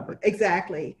this fabric.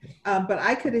 Exactly. But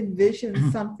I could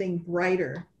envision something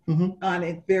brighter on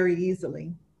it very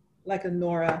easily, like a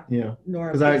Nora. Yeah.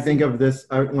 Nora. Because I think of this,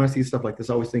 when I see stuff like this,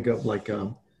 I always think of like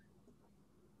I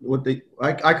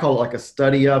call it like a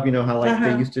study of, how like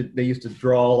they used to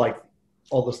draw like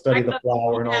all the study of the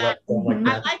flower and all that stuff like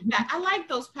that. I like that. I like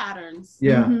those patterns.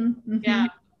 Yeah. Yeah.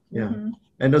 Yeah.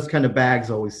 And those kind of bags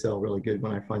always sell really good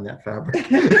when I find that fabric.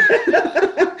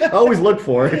 I always look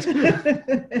for it.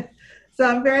 So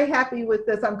I'm very happy with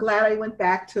this. I'm glad I went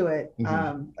back to it.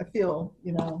 I feel,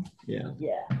 Yeah.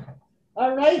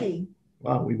 All righty.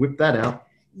 Wow, we whipped that out.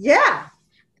 Yeah.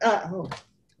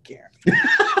 Gary.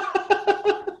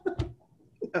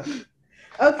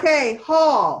 Okay,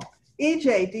 haul.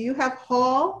 EJ, do you have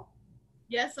haul?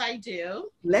 Yes, I do.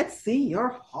 Let's see your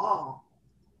haul.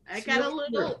 I got a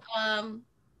little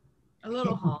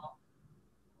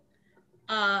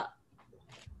haul.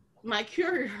 My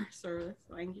courier service,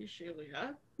 thank you,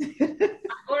 Shelia. I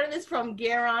ordered this from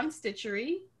Garon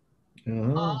Stitchery.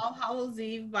 All Hallows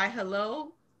Eve by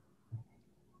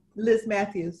Liz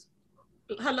Matthews.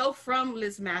 Hello from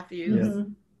Liz Matthews.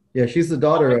 Yeah, she's the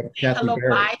daughter of Kathy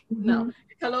Barrett.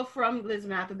 Hello from Liz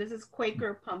Matthews. This is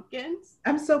Quaker Pumpkins.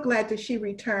 I'm so glad that she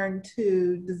returned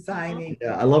to designing.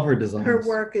 Yeah, I love her designs. Her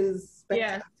work is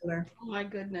spectacular. Oh my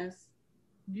goodness.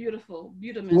 Beautiful.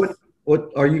 Beautiful.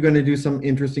 What are you going to do some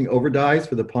interesting overdyes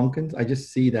for the pumpkins? I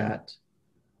just see that.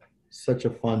 Such a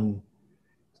fun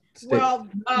stick. Well,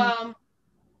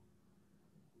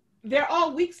 they're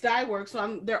all weeks dye work,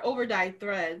 so they're overdyed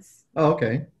threads. Oh,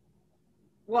 okay.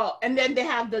 Well, and then they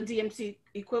have the DMC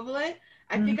equivalent.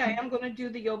 I think I am going to do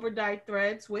the overdyed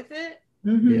threads with it.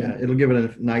 Yeah, it'll give it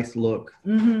a nice look.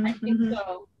 I think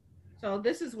so. So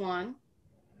this is one.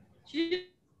 She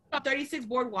 36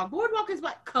 Boardwalk. Boardwalk is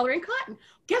what? Color and cotton.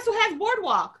 Guess who has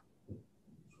Boardwalk?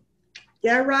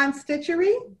 Garon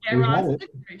Stitchery? Garon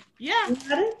Stitchery. Yeah. You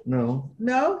got it? No.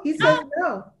 No? He said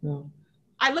no. No.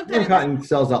 I looked at it. Cotton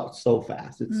sells out so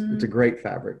fast. It's a great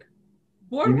fabric.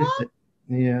 Boardwalk?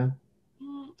 Yeah.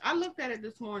 I looked at it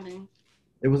this morning.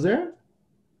 It was there?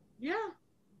 Yeah.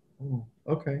 Oh,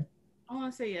 okay. I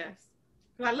want to say yes.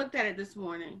 Because I looked at it this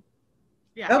morning.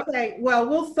 Yeah. Okay. Well,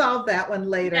 we'll solve that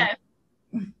one later. Yes.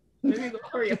 Let me go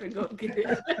hurry up and go get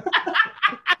it.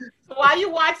 So while you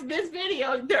watch this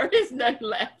video, there is none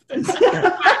left. So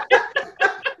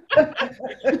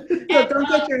don't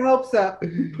get your hopes up.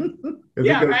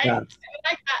 Yeah, right? And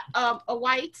I got a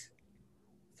white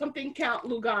something count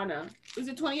Lugana. Is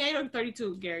it 28 or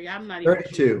 32, Gary? I'm not even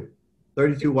 32. sure.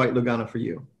 32 white Lugana for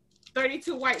you.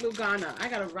 32 white Lugana. I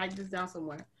got to write this down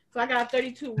somewhere. So I got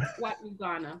 32 white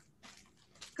Lugana.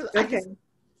 Okay.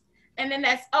 And then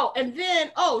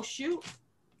shoot.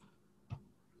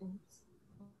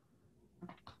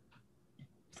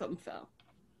 Something fell.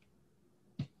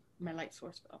 My light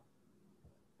source fell.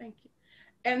 Thank you.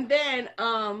 And then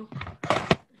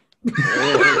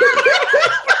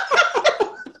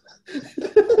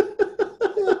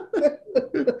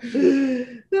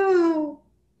No.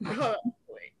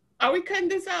 Wait. Are we cutting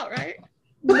this out, right?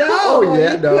 No. Oh,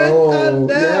 yeah, no.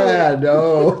 Yeah,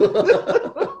 no.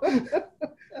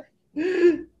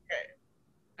 Okay.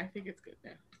 I think it's good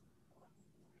now.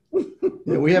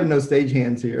 Yeah, we have no stage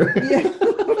hands here. Yeah.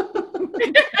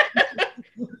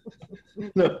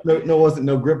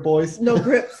 No grip boys. No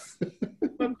grips.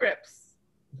 No grips.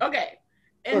 Okay.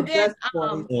 And then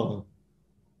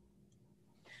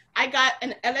I got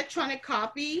an electronic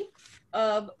copy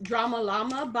of Drama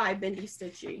Llama by Bendy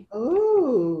Stitchy.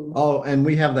 Oh, and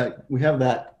we have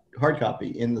that hard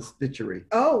copy in the stitchery.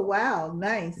 Oh, wow,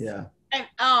 nice. Yeah. And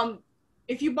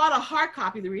if you bought a hard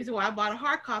copy, the reason why I bought a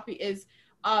hard copy is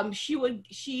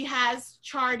she has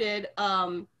charted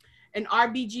an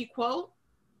RBG quote.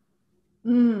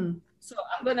 So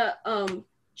I'm gonna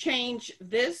change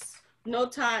this. No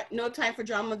time for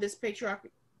drama. This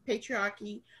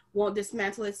patriarchy won't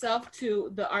dismantle itself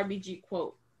to the RBG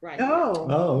quote. Right.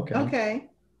 Oh, okay. Okay.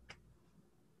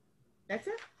 That's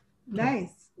it.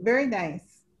 Nice. Very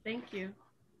nice. Thank you.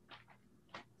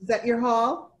 Is that your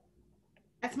haul?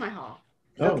 That's my haul.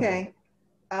 Okay.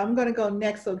 I'm going to go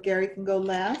next so Gary can go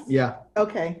last. Yeah.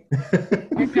 Okay.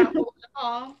 I got the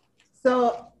haul.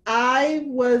 So I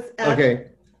was at... Okay.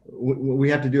 We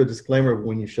have to do a disclaimer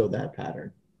when you show that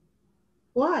pattern.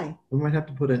 Why? We might have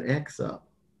to put an X up.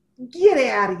 Get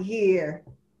out of here.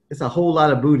 It's a whole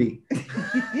lot of booty.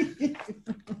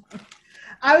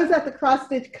 I was at the cross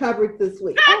stitch cupboard this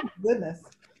week. Oh, goodness.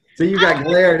 So you got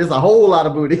glare. There's a whole lot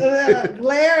of booty.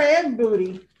 Glare and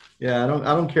booty. Yeah, I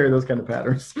don't carry those kind of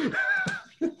patterns.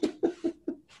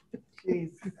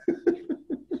 Jeez.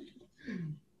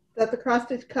 At the cross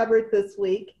stitch cupboard this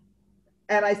week,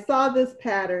 and I saw this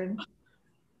pattern,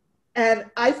 and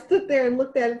I stood there and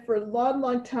looked at it for a long,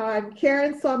 long time.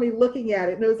 Karen saw me looking at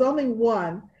it, and there was only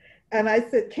one. And I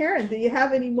said, Karen, do you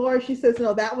have any more? She says,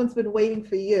 no, that one's been waiting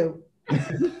for you.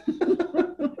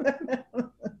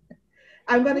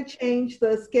 I'm going to change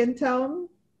the skin tone,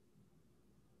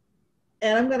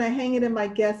 and I'm going to hang it in my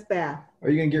guest bath. Are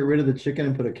you going to get rid of the chicken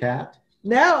and put a cat?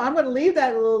 No, I'm going to leave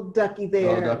that little ducky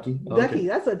there. Oh, ducky. Oh, Ducky, okay.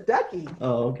 that's a ducky.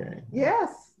 Oh, okay.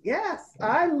 Yes, yes,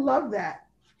 I love that.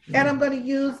 And I'm going to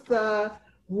use the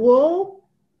wool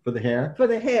for the hair. For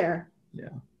the hair. Yeah.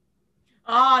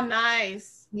 Oh,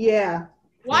 nice. Yeah.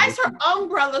 Why is her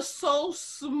umbrella so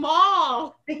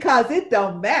small? Because it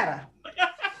don't matter.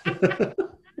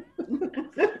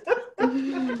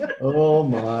 Oh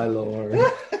my Lord.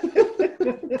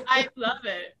 I love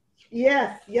it.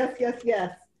 Yes, yes, yes,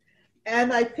 yes.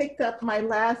 And I picked up my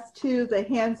last two, the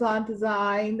hands-on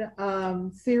design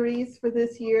series for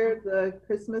this year, the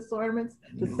Christmas ornaments,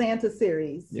 the Santa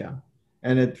series. Yeah.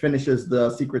 And it finishes the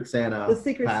Secret Santa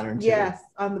pattern too. Yes,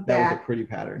 on the back. That was a pretty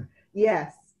pattern.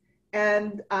 Yes.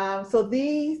 And so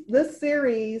this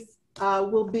series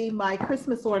will be my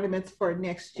Christmas ornaments for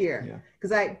next year.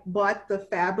 Because I bought the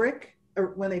fabric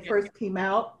when they first came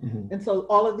out. And so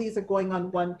all of these are going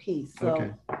on one piece. So. Okay.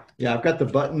 Yeah, I've got the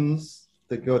buttons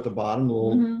that go at the bottom, the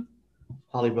little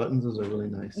holly buttons. Those are really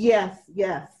nice. Yes,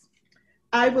 yes.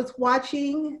 I was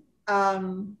watching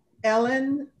Ellen,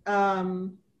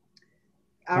 Power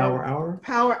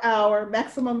Hour,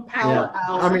 Maximum Power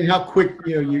Hour. I mean, how quick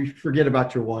you forget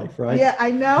about your wife, right? Yeah,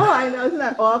 I know, isn't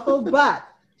that awful? But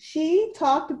she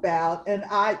talked about, and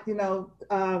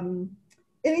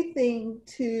anything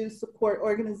to support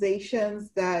organizations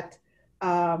that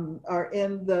are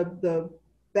in the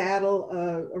battle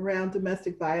around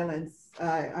domestic violence.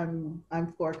 I'm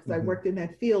for, because I worked in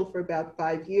that field for about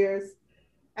 5 years,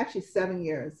 actually 7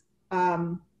 years.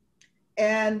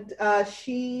 And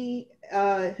she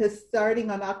is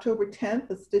starting on October 10th,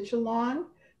 a stitch along.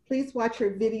 Please watch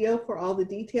her video for all the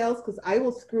details, because I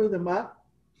will screw them up.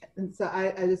 And so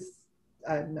I just,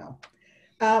 no.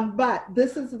 But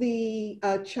this is the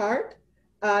chart.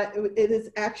 It is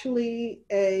actually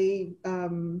a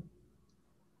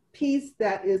piece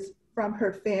that is from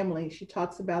her family. She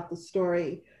talks about the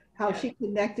story, how she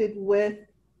connected with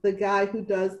the guy who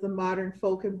does the modern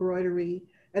folk embroidery.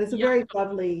 And it's a very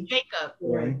lovely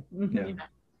story.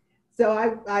 So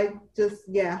I just,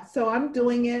 so I'm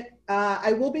doing it.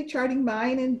 I will be charting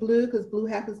mine in blue, because blue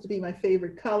happens to be my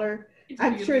favorite color.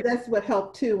 I'm sure that's what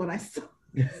helped too when I saw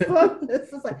this.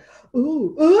 It's like,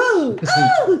 ooh, ooh,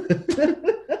 ooh.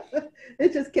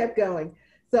 It just kept going.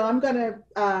 So I'm gonna,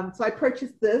 so I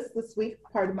purchased this week,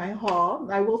 part of my haul.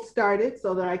 I will start it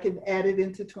so that I can add it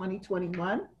into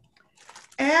 2021.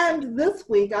 And this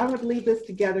week, I'm gonna leave this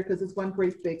together because it's one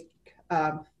great big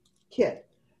kit.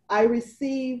 I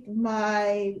received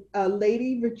my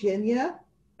Lady Virginia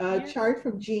chart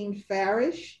from Jean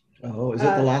Farish. Oh, is it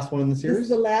the last one in the series? This is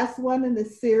the last one in the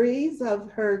series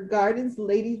of her gardens,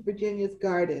 Lady Virginia's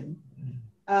Garden.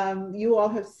 You all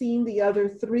have seen the other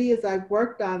three as I've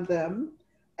worked on them.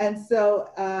 And so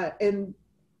in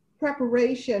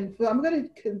preparation, I'm going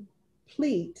to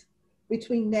complete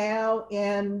between now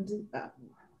and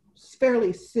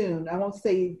fairly soon. I won't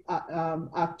say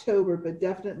October, but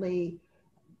definitely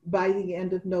by the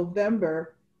end of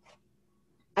November,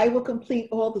 I will complete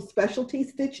all the specialty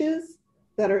stitches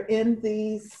that are in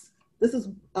these. This is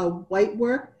white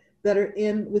work that are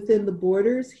within the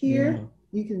borders here.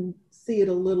 You can see it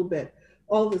a little bit.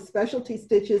 All the specialty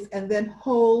stitches, and then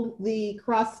hold the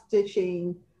cross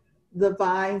stitching the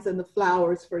vines and the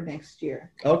flowers for next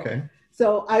year. Okay.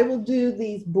 So I will do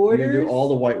these You're borders. gonna do all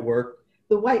the white work.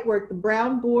 The white work, the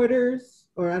brown borders,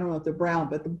 or I don't know if they're brown,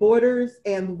 but the borders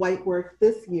and the white work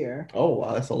this year. Oh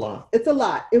wow, that's a lot. It's a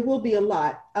lot. It will be a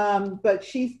lot. But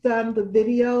she's done the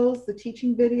videos, the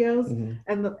teaching videos,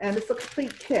 and it's a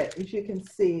complete kit, as you can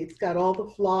see. It's got all the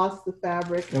floss, the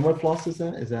fabric. And what floss is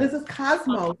that? This is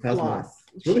Cosmo floss.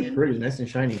 It's really pretty, nice and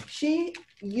shiny. She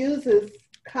uses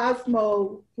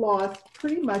Cosmo floss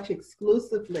pretty much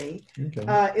exclusively. Okay.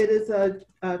 It is is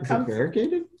it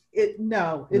variegated?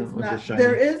 No, it's No, not. just shiny.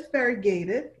 There is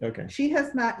variegated. Okay. She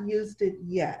has not used it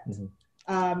yet.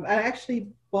 I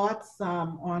actually bought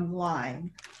some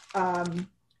online.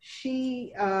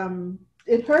 She,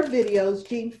 in her videos,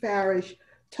 Jean Farish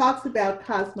talks about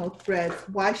Cosmo threads,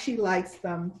 why she likes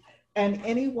them, and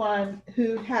anyone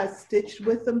who has stitched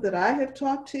with them that I have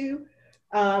talked to,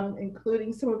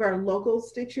 including some of our local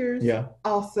stitchers,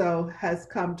 also has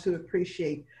come to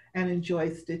appreciate and enjoy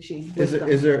stitching with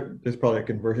them. There's probably a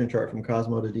conversion chart from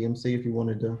Cosmo to DMC if you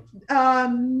wanted to?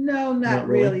 No, not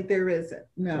really. There isn't.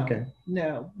 No. Okay.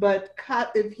 No. But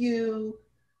if you,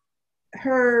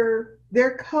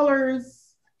 their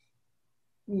colors,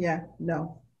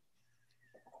 no.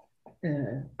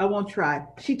 I won't try.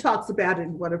 She talks about it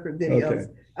in one of her videos. Okay.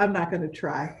 I'm not going to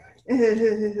try.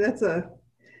 I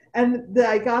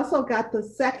also got the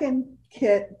second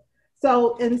kit.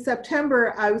 So in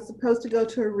September, I was supposed to go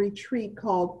to a retreat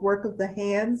called Work of the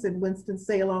Hands in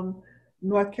Winston-Salem,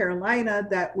 North Carolina,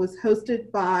 that was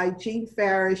hosted by Jean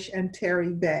Farish and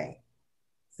Terry Bay.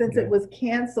 Since it was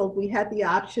canceled, we had the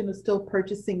option of still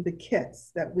purchasing the kits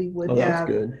that we would have.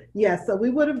 That's good. Yeah, so we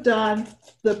would have done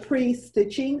the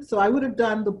pre-stitching. So I would have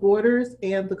done the borders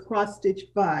and the cross-stitch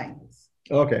vines.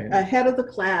 Okay. Ahead of the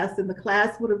class, and the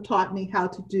class would have taught me how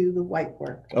to do the white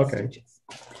work stitches.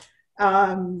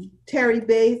 Terry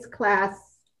Bay's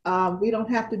class, we don't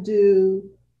have to do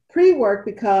pre-work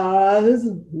because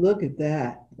look at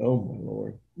that. Oh my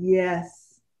Lord.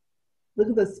 Yes. Look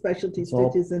at the specialty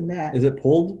stitches in that. Is it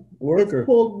pulled work? It's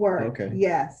pulled work. Okay.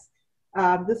 Yes.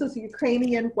 This is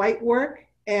Ukrainian white work,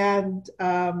 and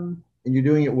you're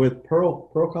doing it with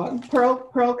pearl cotton?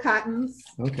 Pearl cottons.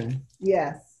 Okay.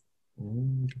 Yes.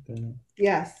 Look at that.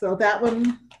 Yes. So that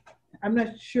one, I'm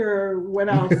not sure what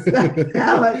else.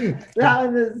 that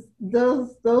one is,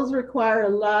 those require a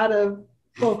lot of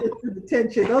focus and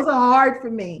attention. Those are hard for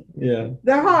me. Yeah.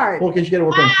 They're hard. Well, because you got to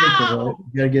work on pictures, right?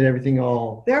 You got to get everything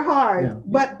all. They're hard. Yeah.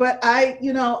 But I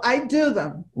do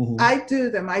them. I do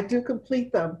them. I do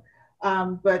complete them.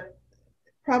 But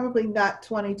probably not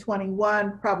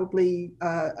 2021, probably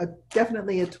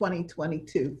definitely a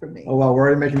 2022 for me. Oh, wow. We're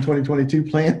already making 2022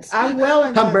 plans? I'm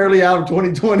barely out of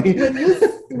 2020.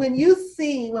 When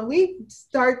we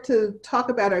start to talk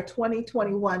about our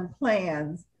 2021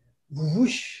 plans,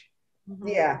 whoosh,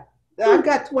 yeah, I've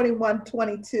got 21,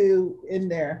 22 in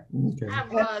there. Okay.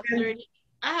 I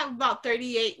have about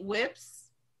 38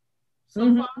 whips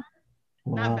so far.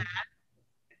 Wow. Not bad.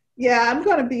 Yeah, I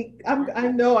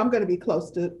know I'm going to be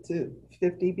close to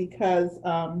 50 because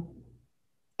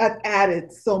I've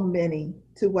added so many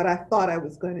to what I thought I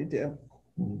was going to do.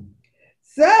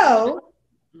 So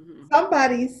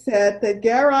somebody said that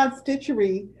Garon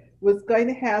Stitchery was going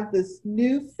to have this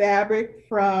new fabric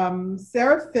from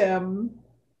Seraphim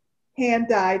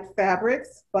hand-dyed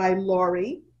fabrics by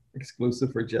Lori.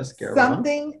 Exclusive for just Garon.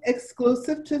 Something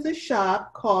exclusive to the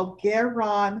shop called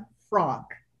Garon Franc.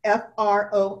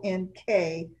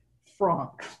 F-R-O-N-K,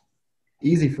 Franc.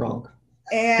 Easy Franc.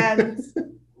 And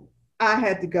I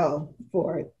had to go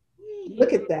for it.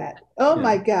 Look at that. Oh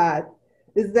my God.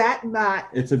 Is that not?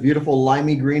 It's a beautiful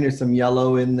limey green. There's some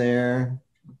yellow in there.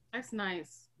 That's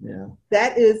nice. Yeah.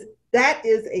 That is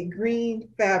a green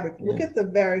fabric. Look at the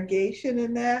variegation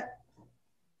in that.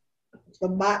 The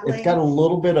mottling. It's got a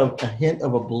little bit of a hint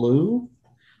of a blue.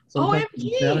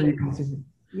 OMG.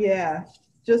 Yeah.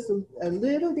 Just a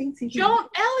little dinky. Joan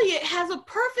Elliott has a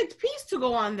perfect piece to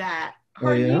go on that.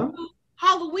 Her new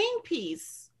Halloween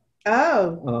piece.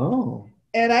 Oh.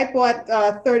 And I bought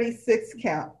 36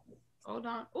 count. Hold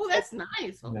on. Oh, that's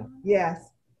nice.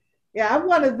 Yes. Yeah, I'm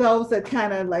one of those that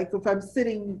kind of like, if I'm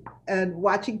sitting and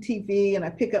watching TV and I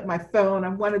pick up my phone,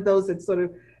 I'm one of those that sort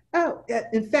of,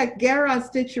 in fact, Garon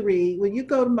Stitchery, when you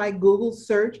go to my Google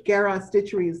search, Garon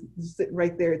Stitchery is sitting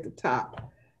right there at the top.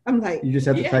 I'm like, you just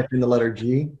have to type in the letter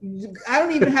G. I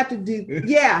don't even have to do.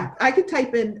 I could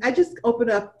type in. I just open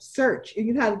up search, and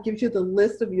you know how it gives you the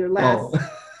list of your last.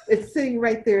 It's sitting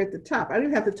right there at the top. I don't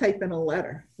even have to type in a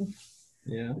letter.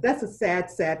 Yeah, that's a sad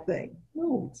thing.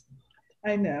 No,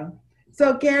 I know.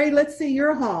 So Gary, let's see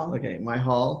your haul. Okay, my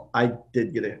haul. I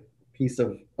did get a piece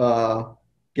of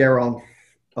Garon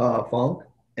Funk,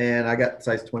 and I got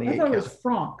size I 28. thought it was count.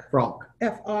 Franck. Franck.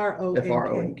 F-R-O-N-K.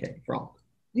 F-R-O-N-K. Franck.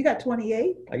 You got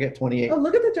 28? I get 28. Oh,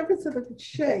 look at the difference in the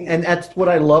shade. And that's what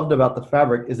I loved about the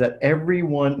fabric is that every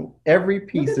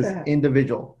piece is that.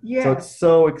 individual. Yeah. So it's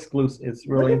so exclusive. It's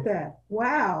really, Look at that.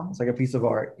 Wow. it's like a piece of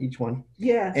art, each one.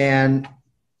 Yes. And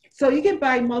so you can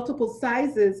buy multiple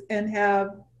sizes and have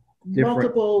Different.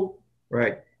 multiple.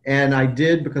 right. And I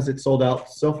did because it sold out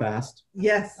so fast.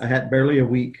 Yes. I had barely a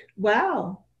week.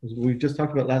 Wow. We just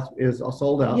talked about last is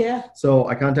sold out. Yeah. So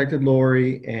I contacted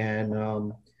Lori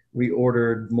and we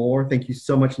ordered more. Thank you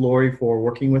so much, Lori, for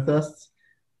working with us.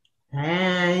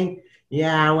 Hi.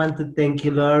 Yeah, I want to thank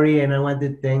you, Lori, and I want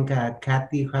to thank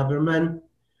Kathy Haberman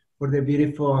for the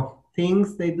beautiful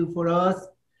things they do for us.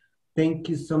 Thank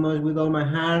you so much with all my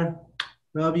heart.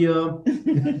 Love you.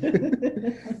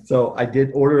 So I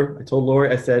did order. I told Lori,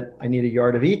 I said, I need a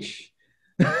yard of each.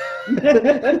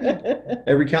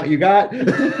 Every count you got.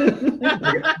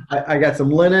 I got some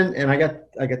linen, and I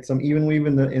got some even weave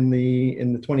in the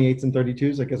 28s and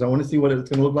 32s because I want to see what it's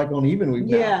going to look like on even weave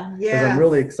now. Yeah, Because yeah. I'm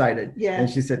really excited. Yeah. And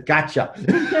she said, "Gotcha."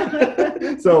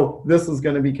 So this is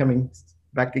going to be coming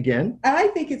back again. I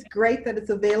think it's great that it's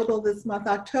available this month,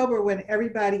 October, when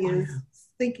everybody is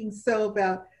thinking so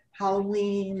about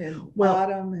Halloween and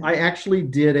autumn. And I actually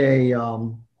did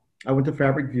I went to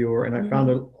Fabric Viewer and I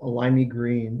found a limey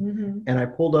green, and I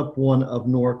pulled up one of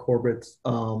Nora Corbett's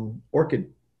orchid,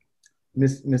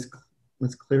 Miss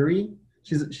Cleary.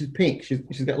 She's pink. She's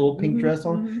got a little pink dress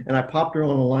on, and I popped her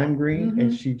on a lime green,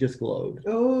 and she just glowed.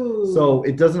 Oh, So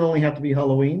it doesn't only have to be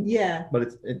Halloween. yeah, But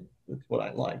it's what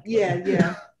I like. yeah,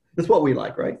 yeah. It's what we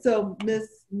like, right? So Miss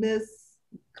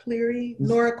Cleary,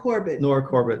 Nora Corbett, Nora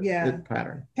Corbett, Yeah.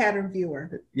 pattern. pattern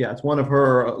viewer. Yeah, it's one of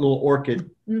her little orchid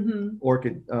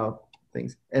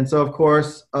things. And so, of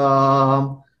course,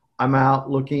 I'm out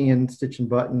looking and stitching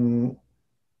button.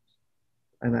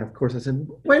 And of course, I said,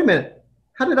 wait a minute.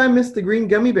 How did I miss the green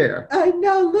gummy bear? I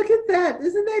know. Look at that.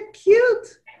 Isn't that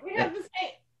cute? We have the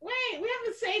same. Wait, we have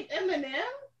the same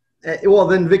M&M. Well,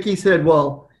 then Vicky said,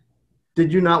 well,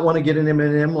 did you not want to get an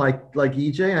M&M like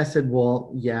EJ? I said,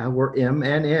 well, yeah, we're M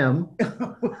and M.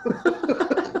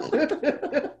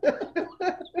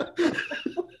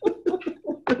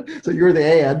 So you're the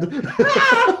and.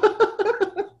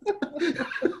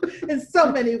 In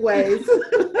so many ways.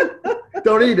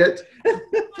 Don't eat it.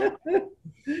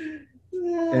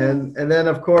 And then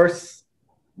of course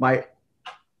my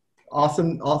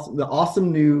the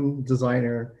awesome new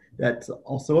designer that's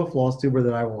also a Flosstuber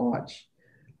that I watch,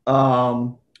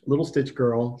 Little Stitch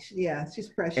Girl. Yeah, she's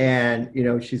precious. And you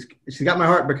know she's got my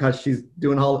heart because she's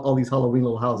doing all these Halloween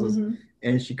little houses,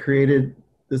 and she created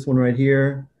this one right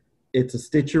here. It's a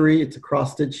stitchery. It's a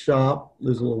cross stitch shop.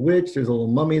 There's a little witch. There's a little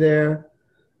mummy there,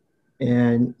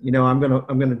 and you know I'm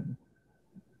gonna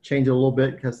change it a little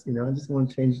bit because you know I just want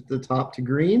to change the top to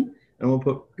green, and we'll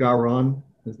put Garon.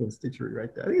 There's a stitchery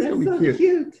right there. I think it's That's gonna be so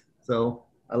cute. So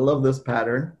I love this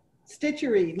pattern.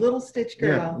 Stitchery, Little Stitch Girl.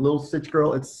 Yeah, Little Stitch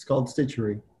Girl. It's called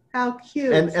Stitchery. How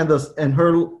cute. And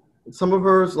her some of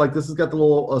hers, like this has got the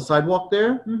little sidewalk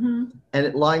there, and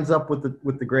it lines up with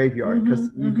the graveyard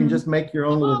because you can just make your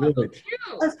own little village.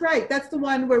 That's right. That's the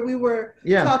one where we were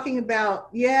Yeah. talking about.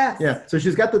 Yes. Yeah. So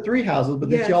she's got the 3 houses, but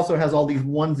then she Yes. also has all these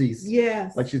onesies.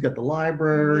 Yes. Like she's got the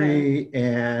library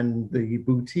and the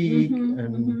boutique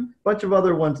and a bunch of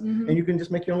other ones, and you can just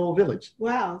make your own little village.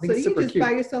 Wow. think So it's you super just cute.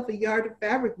 buy yourself a yard of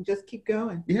fabric and just keep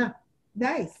going. Yeah.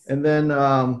 Nice. And then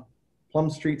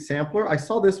Plum Street Sampler. I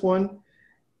saw this one.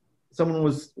 Someone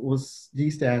was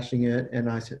destashing it, and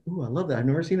I said, "Ooh, I love that! I've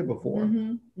never seen it before."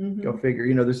 Go figure.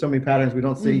 You know, there's so many patterns we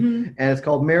don't see, and it's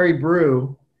called Mary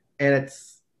Brew, and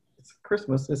it's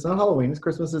Christmas. It's not Halloween. It's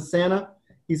Christmas. It's Santa.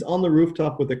 He's on the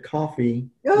rooftop with a coffee.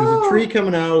 There's a tree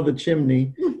coming out of the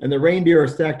chimney, and the reindeer are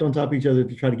stacked on top of each other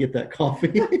to try to get that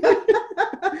coffee.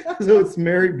 So it's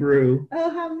Mary Brew. Oh,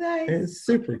 how nice. And it's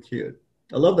super cute.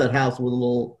 I love that house with a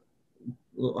little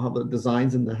how the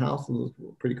designs in the house. It looks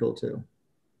pretty cool too.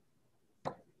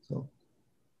 So,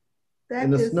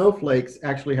 and the snowflakes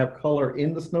actually have color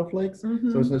in the snowflakes, so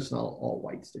it's just not all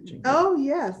white stitching. Oh,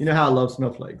 yes. You know how I love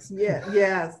snowflakes. Yeah,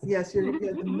 yes. You're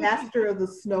the master of the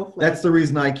snowflake. That's the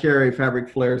reason I carry Fabric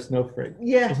Flair snowflake.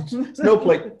 Yeah.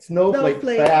 Snowflake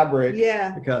fabric.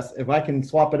 Yeah. Because if I can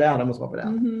swap it out, I'm gonna swap it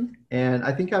out. And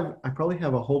I think I probably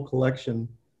have a whole collection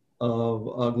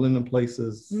of Glendon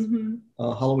Place's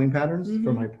Halloween patterns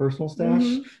for my personal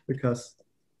stash because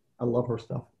I love her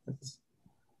stuff.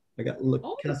 I got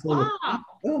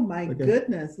Oh my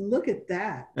goodness! Look at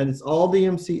that. And it's all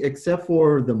DMC except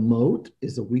for the moat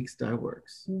is a Weeks Dye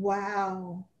Works.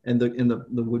 Wow. And the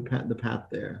wood path, the path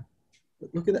there.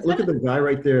 Look at that. Look at the guy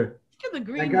right there. Look at the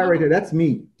green. That guy right there. That's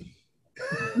me.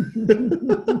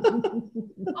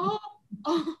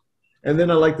 Oh. And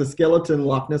then I like the skeleton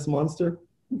Loch Ness monster.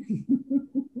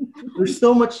 There's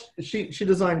so much. She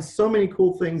designed so many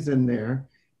cool things in there,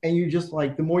 and you just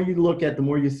like the more you look at, the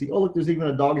more you see. Oh, look, there's even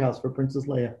a doghouse for Princess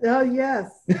Leia. Oh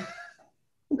yes.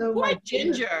 Oh, Poor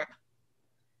Ginger.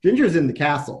 Ginger's in the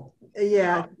castle.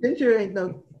 Yeah, Ginger ain't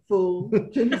no fool.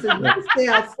 Ginger said, "You stay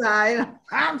outside.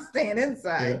 I'm staying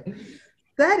inside." Yeah.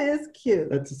 That is cute.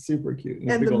 That's super cute.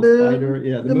 And big the old moon. spider.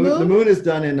 Yeah, The the moon? moon is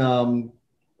done in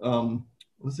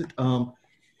what's it?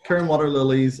 Karen Water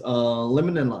Lily's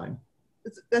lemon and lime.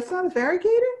 That's not a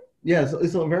variegated? Yeah,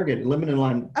 it's a variegated lemon and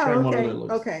lime. Oh, Karen Water okay.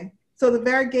 Lilies. Okay. So the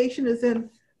variegation is in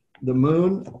The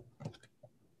moon.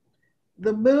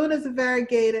 the moon is a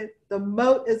variegated, the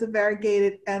moat is a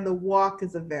variegated, and the walk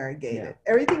is a variegated. Yeah.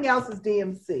 Everything else is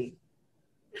DMC.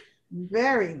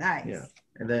 Very nice. Yeah,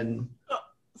 and then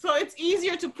So it's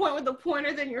easier to point with the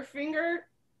pointer than your finger.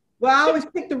 Well, I always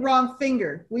picked the wrong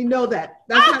finger. We know that.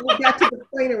 That's how we got to the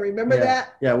pointer. Remember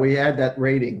that? Yeah, we had that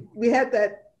rating. We had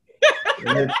that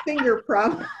finger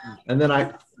problem. And then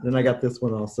I got this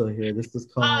one also here. This is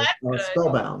called that's good.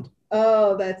 Spellbound.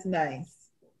 Oh, that's nice.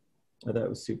 I thought it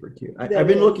was super cute. That I've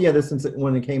been is. looking at this since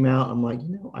when it came out. I'm like,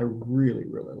 I really,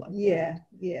 really like it. Yeah,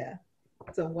 yeah.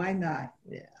 So why not?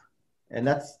 Yeah. And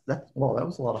that's well, that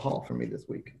was a lot of haul for me this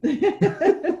week.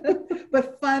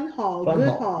 But fun haul, Fun good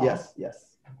haul. haul. Yes.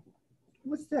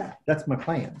 What's that? That's my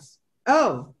plans.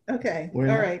 Oh, okay. We're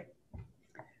All not- right.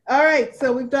 All right.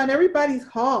 So we've done everybody's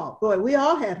haul. Boy, we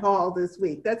all had haul this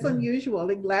week. That's unusual. I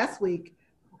think last week,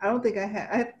 I don't think I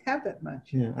have that much.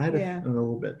 Yeah, I had Yeah. a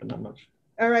little bit, but not much.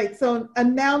 All right. So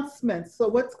announcements. So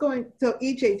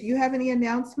EJ, do you have any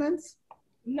announcements?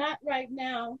 Not right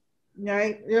now. All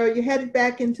right. You're headed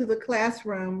back into the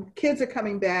classroom. Kids are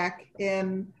coming back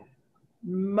in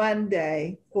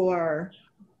Monday for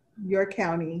your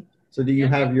county. So do you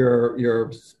have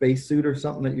your space suit or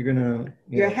something that you're gonna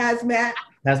Your hazmat.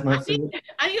 hazmat suit?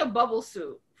 I need a bubble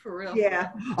suit for real.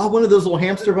 Yeah. Oh, one of those little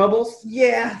hamster bubbles,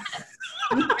 Yeah.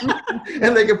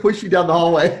 and they can push you down the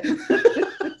hallway. Here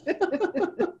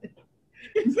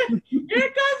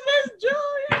comes Miss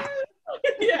Julia.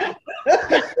 Yeah.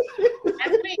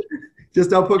 That's me. Just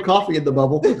don't put coffee in the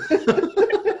bubble.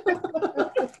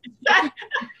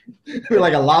 Be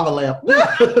like a lava lamp.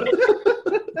 Yeah,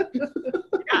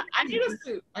 I need a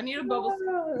suit. I need a bubble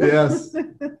suit. Yes.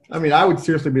 I mean, I would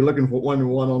seriously be looking for one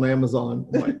on Amazon.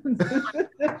 Like,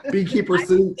 beekeeper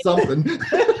suit, something.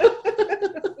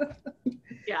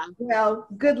 Yeah. Well,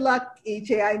 good luck,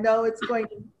 EJ. I know it's going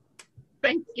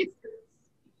Thank you.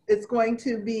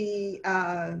 to be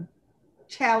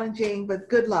challenging, but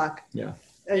good luck. Yeah.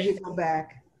 As you go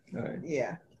back. All right.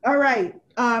 Yeah. All right.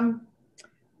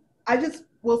 I just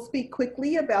will speak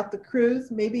quickly about the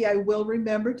cruise. Maybe I will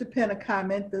remember to pin a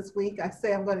comment this week. I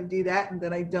say I'm going to do that, and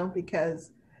then I don't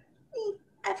because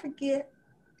I forget.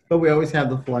 But we always have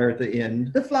the flyer at the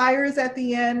end. The flyer is at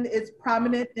the end. It's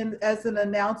prominent as an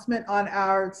announcement on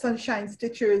our Sunshine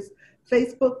Stitchers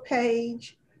Facebook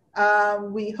page.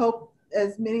 We hope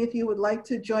as many of you would like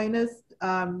to join us.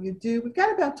 You do. We've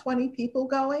got about 20 people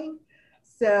going.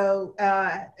 So,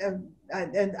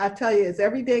 and I tell you, as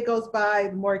every day goes by,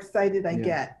 the more excited I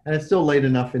get. And it's still late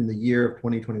enough in the year of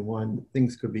 2021.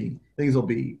 Things will be,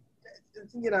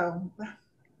 You know,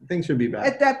 things should be back.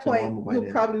 at that to point, normal by you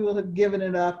then. probably will have given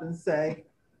it up and say,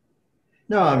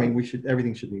 No, I mean,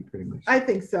 everything should be pretty much. I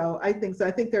think so. I think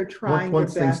they're trying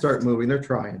Once their things best. start moving, they're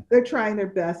trying. They're trying their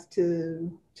best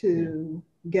to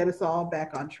get us all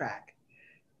back on track.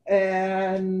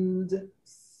 And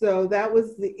so that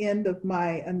was the end of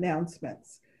my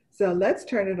announcements. So let's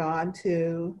turn it on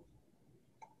to.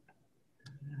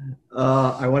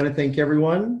 I want to thank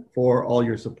everyone for all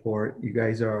your support. You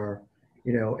guys are,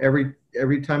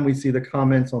 every time we see the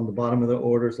comments on the bottom of the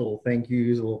orders, little thank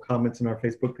yous, little comments on our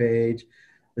Facebook page,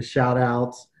 the shout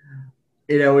outs,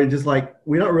 it just like,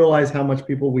 we don't realize how much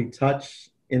people we touch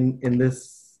in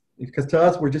this, because to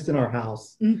us, we're just in our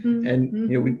house.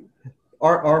 And,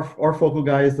 our focal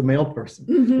guy is the mail person.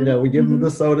 We give them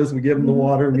the sodas, we give them the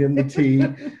water, we give them the tea.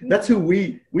 That's who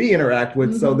we interact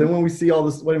with. So then when we see all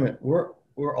this, wait a minute, we're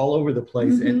all over the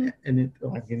place, and I'm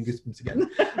getting goosebumps again.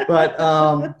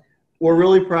 But we're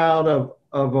really proud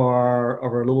of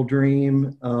our little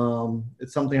dream.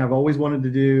 It's something I've always wanted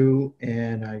to do,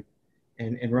 and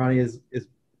Ronnie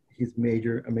he's a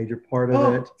major part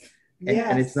of it.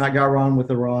 And it's not got Ron with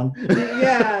the Ron.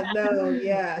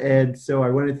 Yeah. And so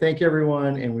I want to thank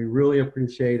everyone, and we really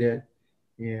appreciate it.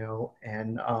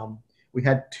 And we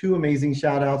had two amazing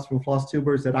shout outs from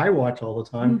Flosstubers that I watch all the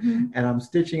time. And I'm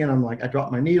stitching and I'm like, I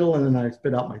drop my needle and then I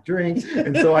spit out my drink.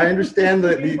 And so I understand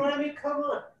that Come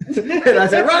on. and I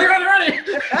said, runny.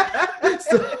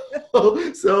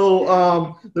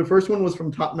 So the first one was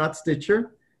from Top Knot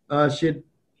Stitcher.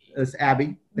 It's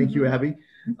Abby. Thank you, Abby.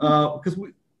 Because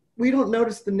we don't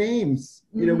notice the names.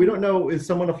 You know, we don't know, is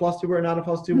someone a Flosstuber or not a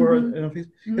Flosstuber?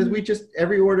 Because we just,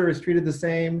 every order is treated the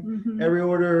same. Every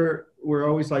order, we're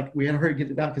always like, we had to hurry to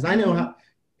get it down. Because I know how,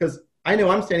 because I know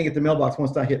I'm standing at the mailbox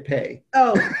once I hit pay.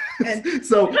 Oh, and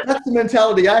so that's the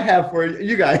mentality I have for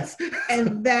you guys.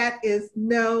 And that is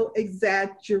no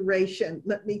exaggeration.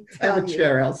 Let me tell you. I have a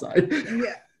chair outside.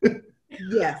 Yeah.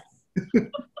 Yes.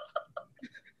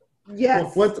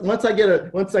 Yes. Well, once I get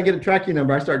a tracking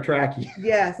number, I start tracking.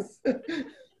 Yes.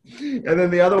 And then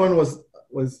the other one was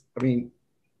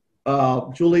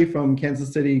Julie from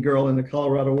Kansas City, Girl in the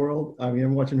Colorado World. I mean,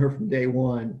 I'm watching her from day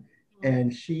one,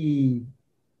 and she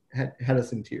had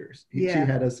us in tears. She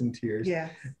had us in tears. Yes.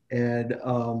 And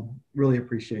really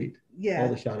appreciate all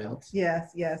the shout outs.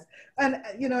 Yes, yes. And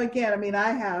again, I mean,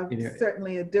 I have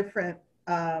certainly a different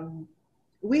EJ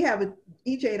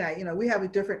and I, we have a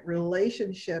different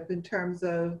relationship in terms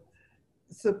of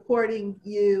supporting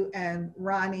you and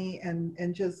Ronnie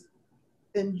and just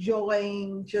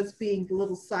enjoying just being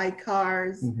little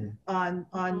sidecars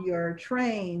on your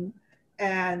train.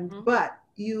 But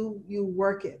you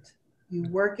work it. You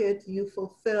work it, you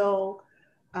fulfill.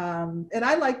 And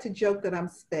I like to joke that I'm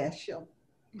special,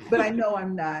 but I know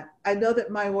I'm not. I know that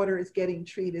my order is getting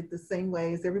treated the same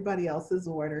way as everybody else's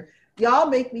order. Y'all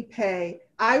make me pay.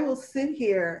 I will sit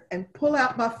here and pull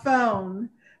out my phone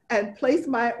and place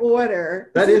my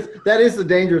order. That is the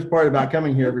dangerous part about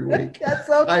coming here every week. That's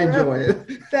so true. I enjoy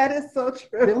it. That is so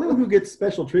true. The only one who gets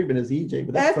special treatment is EJ,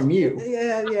 but that's from you.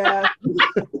 Yeah.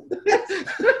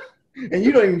 And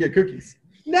you don't even get cookies.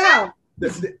 No. We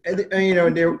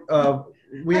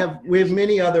have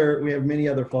many other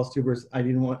Flosstubers. I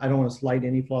don't want to slight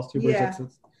any Flosstubers. Yeah.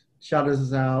 Shout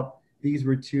us out. These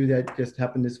were two that just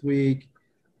happened this week.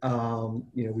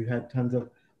 We've had tons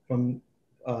from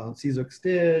Caesar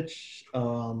Stitch,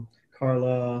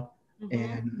 Carla,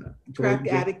 and Craft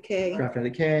Addict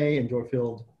K, and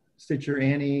Joyfield Stitcher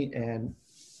Annie, and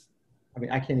I mean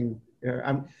I can't even.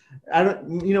 I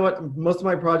don't. You know what? Most of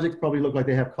my projects probably look like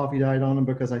they have coffee dyed on them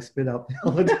because I spit out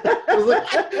all the time. I was like,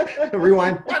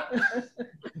 rewind.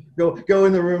 Go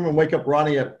in the room and wake up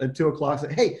Ronnie at 2:00.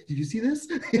 Say, hey, did you see this?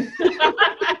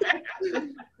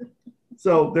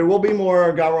 So there will be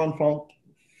more Garon Funk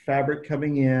fabric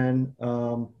coming in.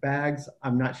 Bags,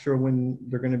 I'm not sure when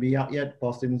they're going to be out yet.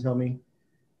 Boss didn't tell me.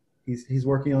 He's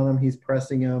working on them. He's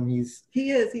pressing them. He's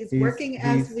working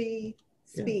as we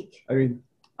speak. Yeah. I mean,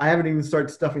 I haven't even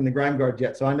started stuffing the grime guard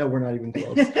yet, so I know we're not even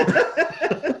close.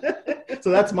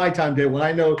 So that's my timetable. When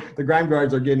I know the grime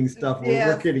guards are getting stuffed,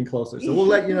 we're getting closer. So we'll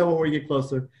let you know when we get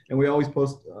closer, and we always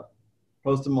post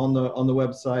them on the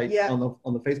website,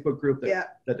 on the Facebook group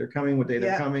that they're coming, what day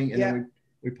they're coming, and then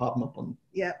we pop them up on.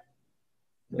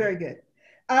 Very good.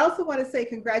 I also want to say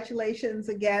congratulations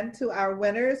again to our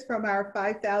winners from our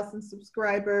 5,000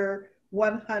 subscriber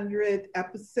 100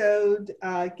 episode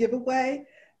giveaway.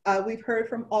 We've heard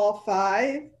from all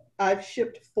 5. I've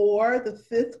shipped 4. The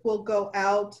 5th will go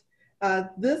out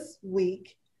this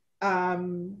week. It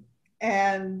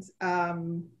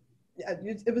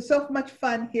was so much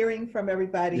fun hearing from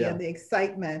everybody and the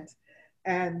excitement.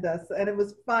 And it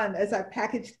was fun. As I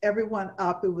packaged everyone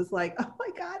up, it was like, oh my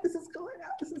God, this is going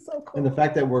out. This is so cool. And the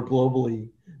fact that we're global.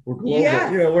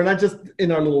 Yes. We're not just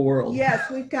in our little world. Yes,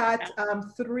 we've got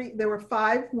 3. There were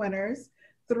 5 winners.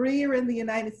 3 are in the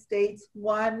United States,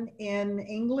 1 in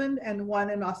England, and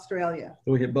 1 in Australia.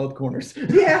 So we hit both corners.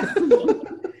 Yes.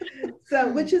 So,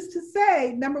 which is to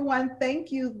say, number 1,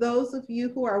 thank you, those of you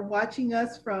who are watching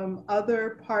us from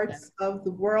other parts of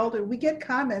the world. And we get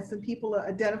comments and people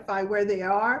identify where they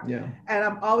are. Yeah. And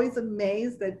I'm always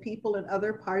amazed that people in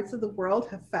other parts of the world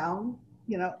have found,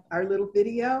 our little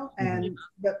video. And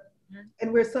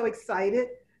we're so excited.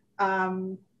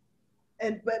 And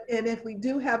if we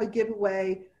do have a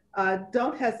giveaway,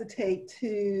 don't hesitate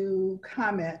to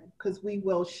comment because we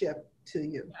will ship to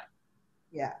you.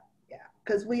 Yeah.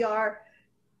 Because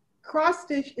Cross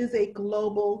Stitch is a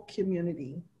global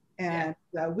community, and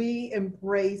we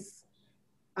embrace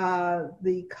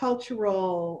the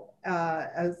cultural,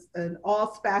 as in all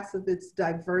aspects of its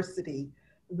diversity,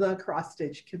 the Cross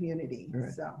Stitch community.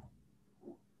 Right. So,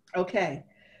 okay,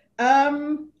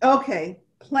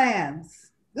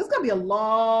 plans. This is gonna be a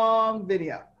long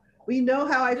video. We know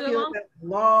how I feel about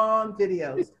long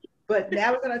videos, but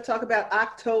now we're gonna talk about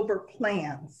October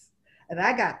plans. And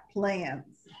I got plans.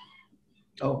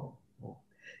 Oh.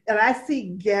 And I see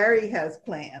Gary has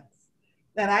plans.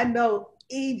 And I know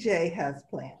EJ has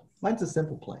plans. Mine's a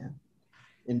simple plan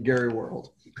in Gary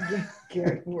World.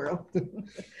 Gary World.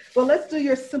 Well, let's do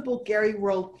your simple Gary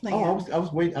World plan. Oh, I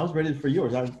was waiting. I was ready for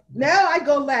yours. Now I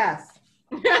go last.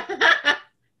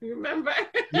 Remember?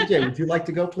 EJ, would you like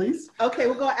to go, please? Okay,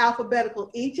 we'll go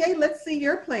alphabetical. EJ, let's see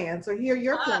your plans or hear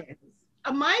your plans.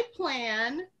 My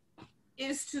plan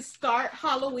is to start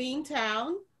Halloween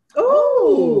Town.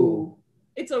 Ooh.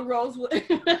 It's a Rosewood.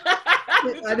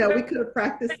 I know, we could have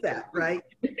practiced that, right?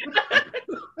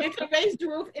 It's a raised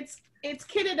roof. It's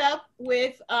kitted up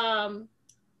with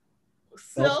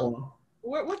silk.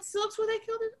 What silks were they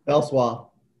killed in?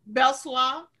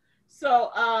 Belsois.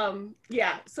 So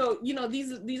yeah. So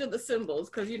these are the symbols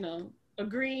because a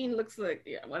green looks like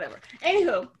whatever.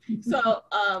 Anywho, so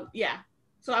yeah.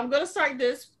 So I'm gonna start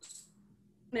this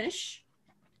finish.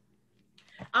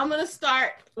 I'm gonna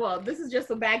start. Well, this is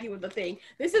just a baggie with the thing.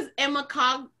 This is Emma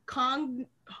Congdon.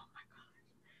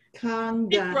 Emma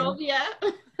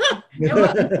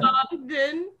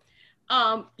Congdon.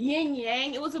 Yin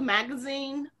Yang. It was a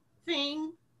magazine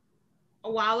thing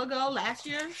a while ago, last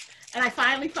year, and I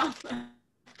finally got the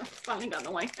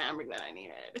white fabric that I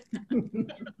needed.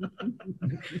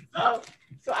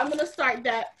 So I'm gonna start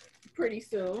that pretty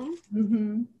soon.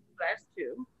 Mm-hmm. That's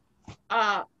two.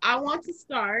 I want to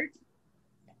start.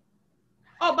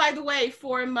 Oh, by the way,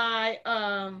 for my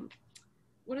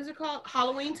what is it called?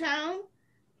 Halloween Town,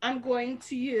 I'm going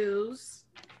to use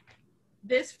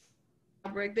this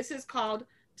fabric. This is called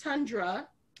Tundra.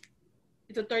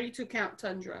 It's a 32 count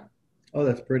Tundra. Oh,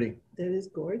 that's pretty. That is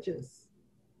gorgeous.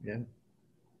 Yeah.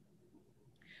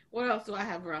 What else do I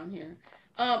have around here?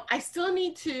 I still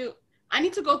need to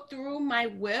go through my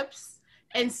whips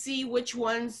and see which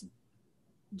ones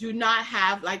do not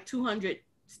have like 200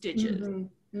 stitches. Mm-hmm.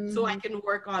 Mm-hmm. So I can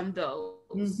work on those.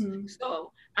 Mm-hmm.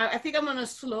 So I think I'm going to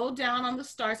slow down on the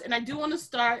starts. And I do want to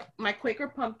start my Quaker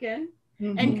Pumpkin.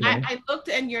 Mm-hmm. And I looked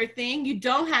at your thing. You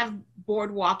don't have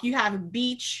boardwalk. You have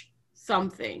beach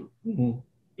something. Mm-hmm.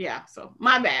 Yeah. So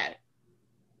my bad.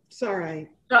 It's all right.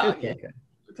 Okay.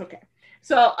 It's okay.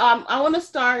 So I want to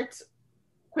start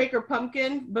Quaker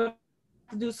Pumpkin, but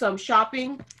to do some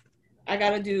shopping. I got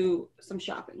to do some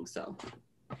shopping. So.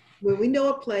 Well, we know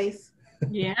a place.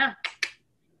 Yeah.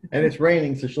 And it's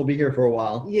raining, so she'll be here for a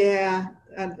while. Yeah,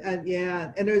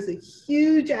 yeah. And there's a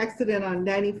huge accident on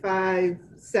 95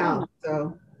 South,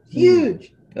 so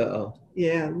huge. Uh-oh.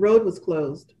 Yeah, road was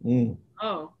closed. Mm.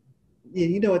 Oh. Yeah,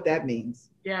 you know what that means.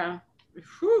 Yeah.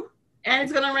 Whew. And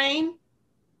it's gonna rain.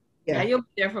 Yeah, you'll be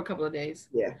there for a couple of days.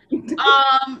 Yeah.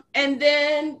 And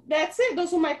then that's it.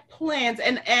 Those are my plans,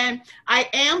 and I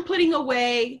am putting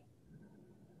away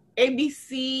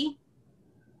ABC.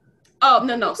 Oh,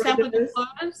 no. Sampling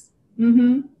Flowers.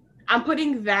 Mm-hmm. I'm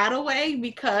putting that away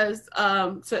because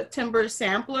September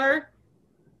sampler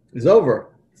is over.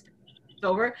 It's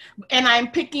over. And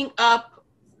I'm picking up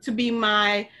to be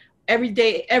my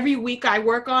every week I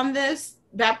work on this.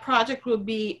 That project will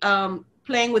be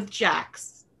playing with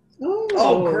jacks.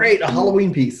 Oh, great. A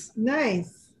Halloween piece.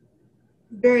 Nice.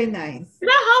 Very nice. Is that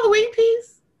a Halloween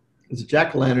piece? There's a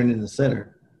jack-o'-lantern in the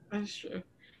center. That's true.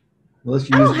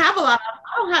 I don't have a lot.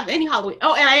 I don't have any Halloween.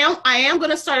 Oh, and I am going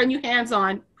to start a new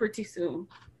hands-on pretty soon.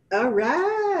 All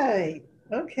right.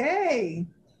 Okay.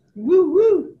 Woo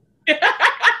woo.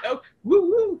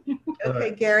 Woo woo.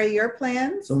 Okay, Gary, your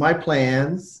plans? So my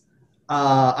plans,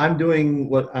 I'm doing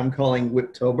what I'm calling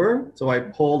Whiptober. So I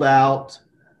pulled out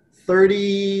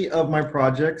 30 of my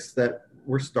projects that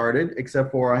were started,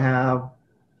 except for I have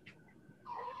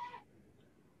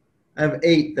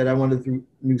 8 that I wanted through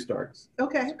new starts.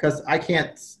 Okay. Because I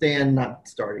can't stand not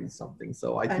starting something.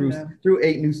 So I threw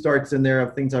 8 new starts in there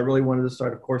of things I really wanted to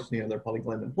start. Of course, they're probably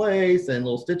Glendon Place and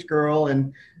Little Stitch Girl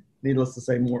and needless to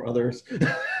say, more others.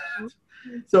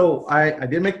 So I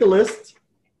did make the list.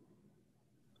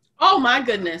 Oh my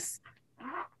goodness.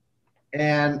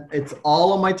 And it's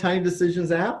all on my Tiny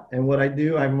Decisions app. And what I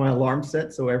do, I have my alarm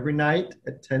set. So every night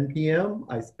at 10 p.m.,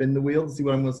 I spin the wheel to see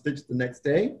what I'm going to stitch the next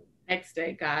day. Next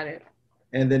day, got it.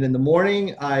 And then in the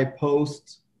morning, I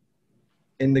post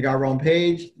in the Garron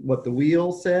page what the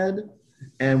wheel said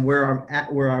and where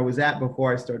I was at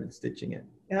before I started stitching it.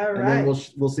 All right. And then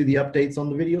we'll see the updates on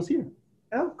the videos here.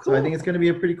 Oh, cool. So I think it's going to be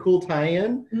a pretty cool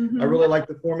tie-in. Mm-hmm. I really like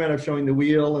the format of showing the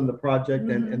wheel and the project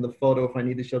and the photo if I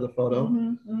need to show the photo.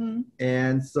 Mm-hmm. Mm-hmm.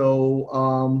 And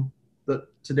so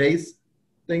today's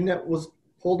thing that was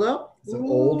pulled up is an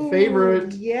old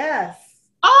favorite. Yes.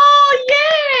 Oh,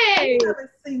 yay! I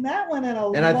haven't seen that one in a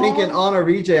long time. And I think in honor of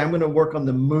EJ, I'm going to work on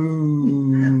the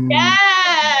moon.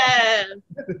 Yes!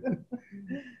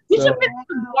 Did You should finish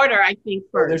the border, I think,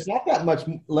 Well, first. there's not that much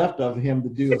left of him to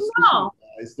do. No.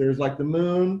 There's like the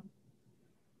moon.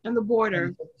 And the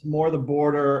border. More the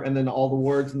border, and then all the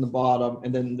words in the bottom,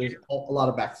 and then there's a lot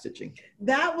of back stitching.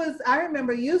 That was, I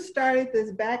remember you started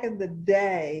this back in the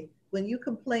day when you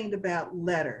complained about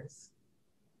letters.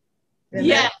 And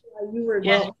Yeah. that's why you were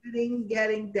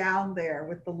getting down there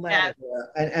with the letters.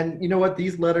 Yeah. And you know what?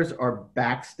 These letters are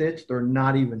back stitched. They're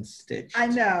not even stitched. I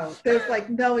know. There's like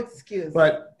no excuse.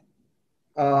 But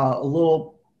a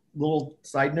little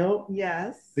side note.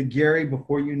 Yes. The Gary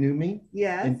Before You Knew Me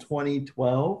Yes. in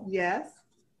 2012 Yes.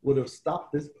 would have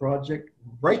stopped this project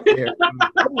right there.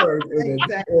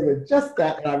 Exactly. Just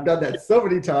that, and I've done that so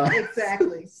many times.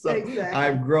 Exactly. So Exactly.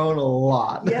 I've grown a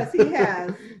lot. Yes, he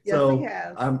has. Yes, So he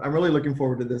has. I'm really looking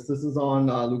forward to this. This is on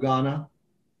Lugana,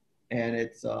 and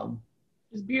it's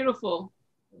It's beautiful.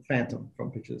 Phantom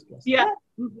from Pictures Plus. Yeah.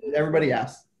 Everybody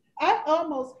asks. I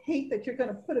almost hate that you're going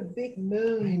to put a big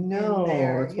moon I know. in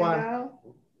there. That's You why know?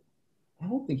 I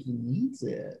don't think he needs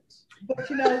it. But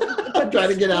you know, I'm trying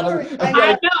to get out of. I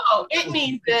I know. It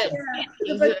means that.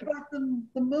 Yeah, but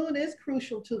the moon is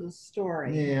crucial to the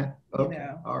story. Yeah. Okay. You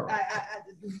know, All right.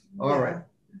 yeah. All right.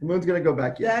 The moon's gonna go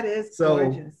back in. That is So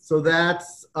gorgeous. so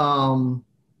that's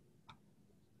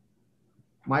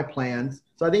my plans.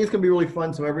 So I think it's gonna be really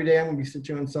fun. So every day I'm gonna be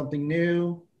stitching on something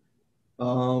new.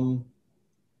 I'm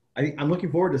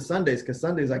looking forward to Sundays because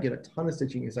Sundays I get a ton of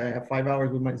stitching because I have 5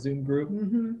 hours with my Zoom group.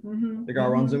 The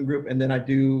Gar on Zoom group, and then I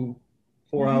do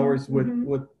 4 hours with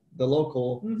the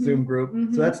local Zoom group.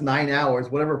 So that's 9 hours.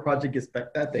 Whatever project gets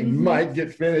back, that thing might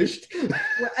get finished,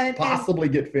 Well, possibly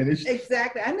get finished.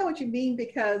 Exactly. I know what you mean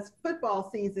because football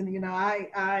season, you know,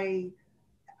 I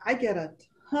get a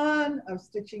ton of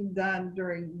stitching done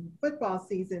during football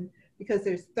season because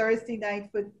there's Thursday night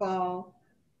football,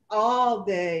 all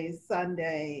day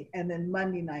Sunday, and then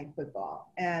Monday night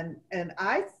football. And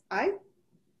I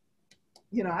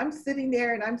you know, I'm sitting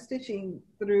there and I'm stitching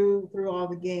through all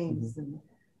the games and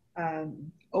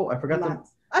Oh, I forgot to.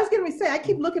 I was going to say I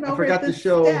keep looking over forgot at to this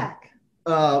show- stack.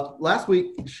 Last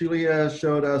week, Shelia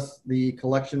showed us the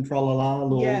collection tra-la-la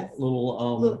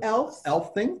little elves.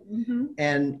 elf thing.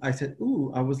 And I said,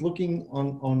 ooh, I was looking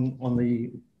on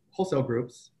the wholesale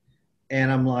groups,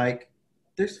 and I'm like,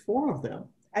 there's 4 of them.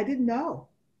 I didn't know.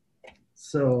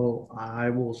 So I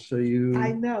will show you.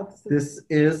 I know. This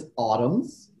is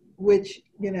Autumn's. Which,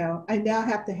 you know, I now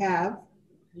have to have.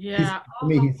 Yeah. To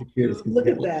me, he's the cutest. Look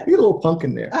at that. He's a little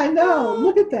pumpkin there. I know.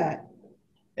 Look at that.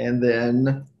 And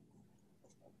then,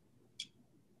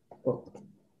 oh,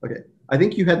 okay. I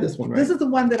think you had this one, right? This is the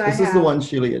one that I have. This is the one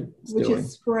Shelia is which doing.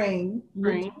 is spring.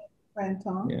 Spring.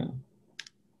 Printemps. Yeah.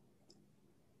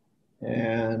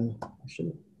 And I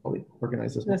should probably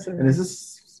organize this one. That's all And this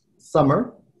is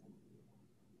summer.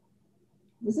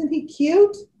 Isn't he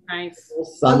cute? Nice.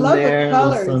 Sun I love the there,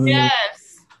 colors. sun.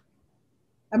 Yes.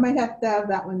 I might have to have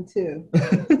that one too.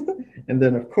 And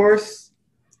then, of course,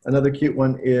 another cute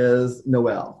one is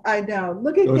Noel. I know.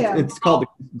 Look at So him it's called the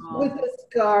Christmas one. with his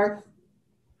scarf.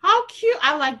 How cute.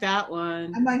 I like that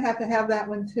one. I might have to have that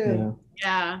one too.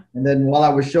 Yeah. And then while I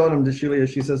was showing them to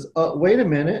Shelia, she says, wait a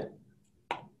minute.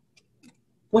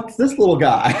 What's this little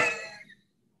guy?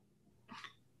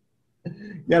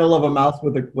 You gotta love a mouse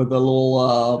with a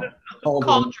little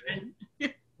cauldron.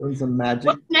 Doing some magic.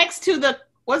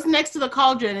 What's next to the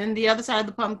cauldron and the other side of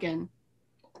the pumpkin?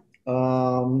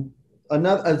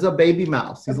 It's a baby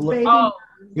mouse. He's a little. Baby. Oh,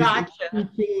 He's gotcha.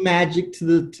 teaching magic to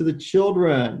the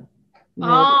children. You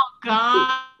know, Oh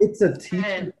God. it's a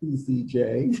teacher piece,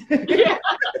 EJ. Yeah.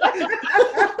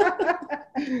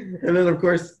 And then of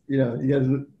course, you know, you got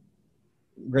a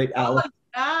great Alice.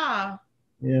 Ah.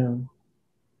 Yeah.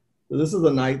 So this is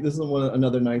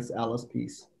another nice Alice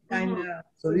piece. I know.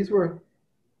 So these were,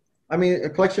 I mean, a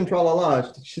collection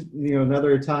tra-la-la. You know,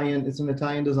 another Italian. It's an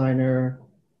Italian designer.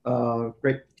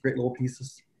 Great little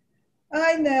pieces.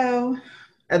 I know.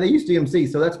 And they use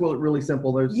DMC, so that's really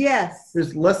simple.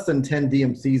 There's less than 10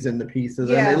 DMCs in the pieces,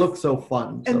 and they look so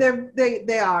fun. And so.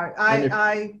 they are. And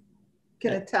I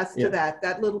can attest to that.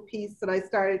 That little piece that I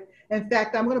started. In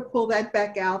fact, I'm going to pull that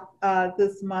back out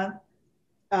this month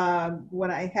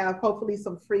when I have hopefully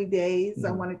some free days.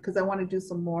 I want to do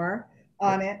some more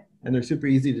on it. And they're super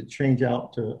easy to change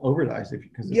out to overdyes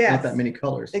because there's not that many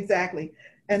colors. Exactly.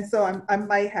 And so I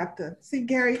might have to see,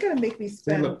 Gary. You're gonna make me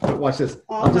spend. Look, watch this.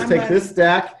 all I'll just my take money. this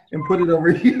stack and put it over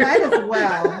here. Might as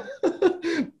well.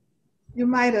 You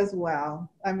might as well.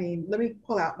 I mean, let me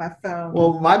pull out my phone.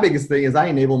 Well, my biggest thing is I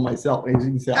enable myself. As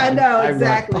you can see, I know I'm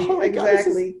exactly. like, oh my God, this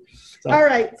is- Exactly. So, All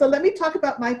right. So let me talk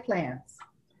about my plans.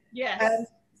 Yes. And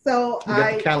so you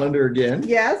got the calendar again.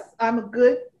 yes, I'm a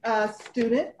good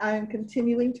student. I'm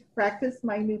continuing to practice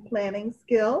my new planning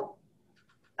skill.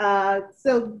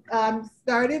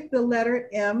 Started the letter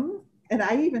M, and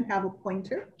I even have a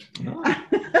pointer. Oh.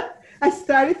 I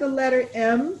started the letter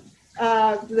M,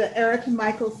 the Eric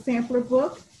Michael sampler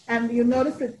book, and you'll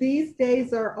notice that these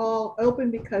days are all open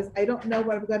because I don't know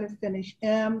what I'm going to finish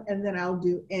M, and then I'll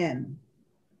do N.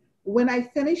 When I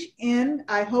finish N,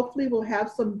 I hopefully will have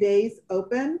some days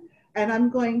open, and I'm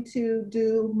going to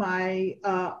do my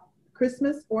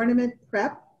Christmas ornament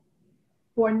prep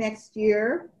for next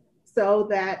year, so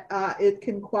that it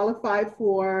can qualify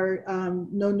for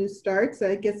no new starts. So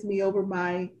it gets me over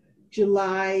my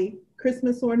July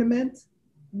Christmas ornament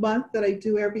month that I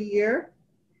do every year.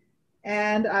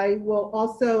 And I will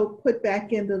also put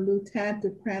back in the Lutin de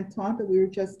Printemps that we were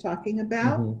just talking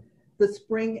about, the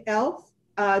spring elf,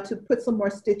 to put some more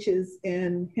stitches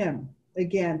in him,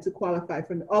 again, to qualify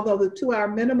for, although the 2-hour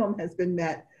minimum has been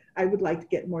met, I would like to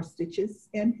get more stitches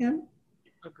in him.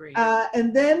 Agreed.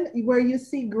 And then where you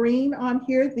see green on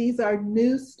here, these are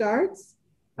new starts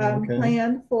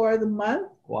planned for the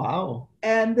month. Wow.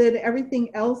 And then everything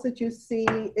else that you see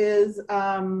is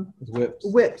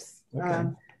whips. Okay.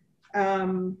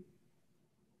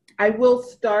 I will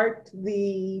start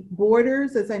the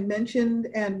borders, as I mentioned,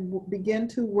 and begin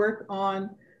to work on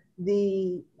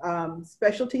the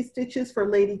specialty stitches for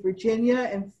Lady Virginia.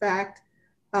 In fact,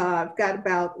 I've got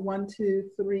about 1, 2,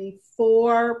 3,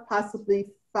 4, possibly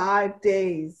 5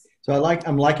 days. So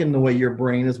I'm liking the way your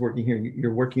brain is working here.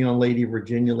 You're working on Lady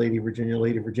Virginia, Lady Virginia,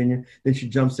 Lady Virginia. Then she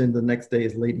jumps in the next day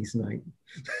is Ladies' Night.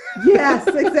 Yes,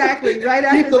 exactly. Right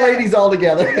after Keep the ladies all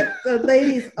together. The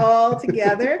ladies all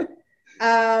together.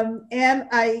 And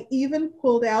I even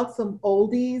pulled out some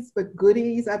oldies but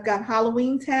goodies. I've got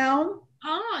Halloween Town.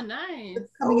 Oh, nice.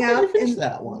 It's coming out. You finished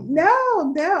that one.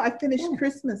 No, I finished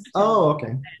Christmas Town. Oh,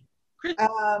 okay.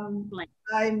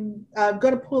 I'm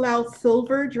going to pull out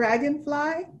Silver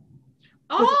Dragonfly.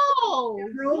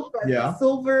 Oh, But yeah.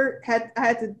 Silver I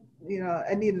had to,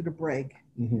 I needed a break.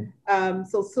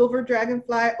 So Silver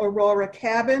Dragonfly, Aurora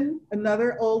Cabin,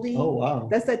 another oldie. Oh, wow.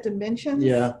 That's that Dimensions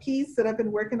piece that I've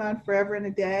been working on forever and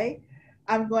a day.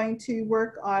 I'm going to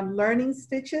work on Learning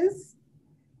Stitches.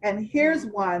 And here's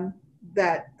one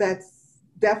that's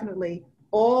definitely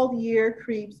All Year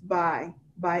Creeps By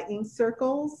Ink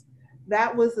Circles.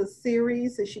 That was a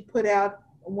series that she put out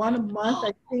one a month,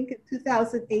 I think, in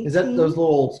 2018. Is that those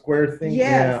little square things?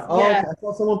 Yes. Yeah. Oh, yes. I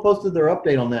saw someone posted their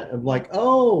update on that. I'm like,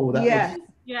 oh, that was...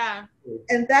 Yeah.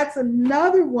 And that's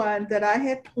another one that I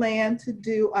had planned to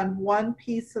do on one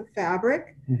piece of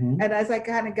fabric. And as I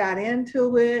kind of got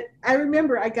into it, I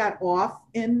remember I got off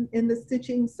in the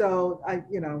stitching. So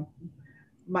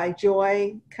my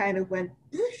joy kind of went,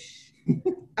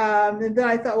 and then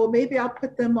I thought, well, maybe I'll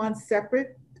put them on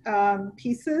separate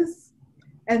pieces.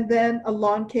 And then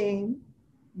along came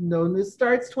No New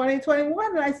Starts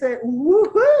 2021, and I said,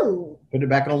 woohoo! Put it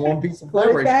back on one piece of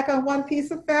fabric. Put it back on one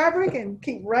piece of fabric and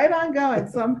keep right on going.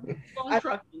 So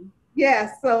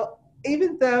so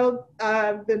even though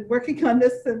I've been working on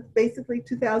this since basically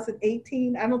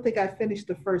 2018, I don't think I finished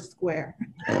the first square.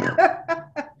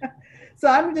 So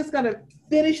I'm just going to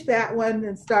finish that one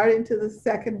and start into the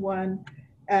second one.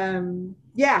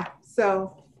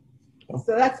 So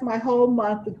that's my whole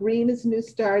month. The green is New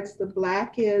Starts, the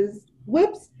black is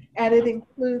whips, and it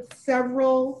includes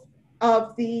several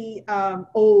of the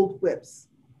old whips.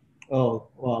 Oh,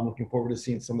 well, I'm looking forward to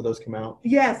seeing some of those come out.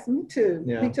 Yes, me too.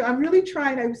 Yeah. Me too. I'm really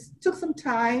trying. I took some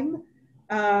time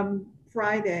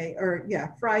Friday,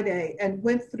 and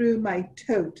went through my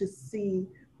tote to see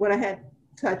what I had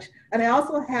touched. And I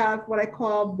also have what I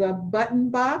call the button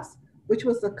box, which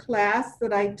was a class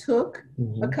that I took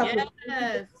a couple of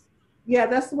years ago. Yeah,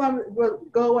 that's the one that will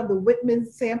go on the Whitman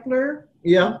sampler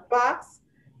box.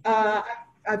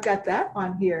 I've got that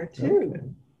on here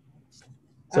too.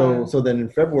 Okay. So then in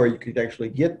February you could actually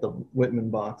get the Whitman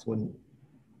box when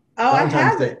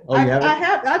Valentine's Day. Oh, you have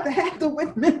it? I have the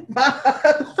Whitman box.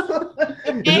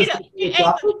 You ate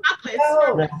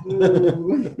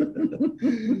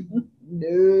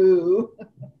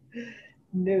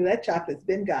No, that chocolate's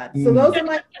been gone. So those are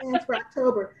my plans for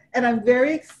October. And I'm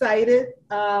very excited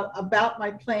about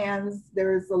my plans.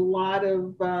 There's a lot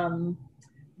of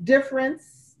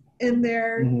difference in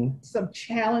there, some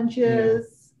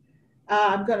challenges.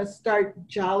 I'm going to start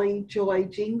Jolly Joy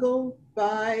Jingle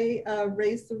by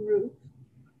Raise the Roof.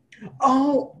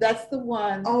 Oh, that's the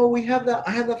one. Oh, we have that.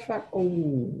 I have the fact.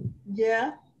 Oh.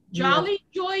 Yeah. Jolly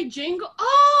Joy Jingle.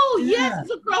 Oh, yes,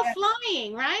 it's a girl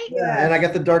flying, right? Yeah, and I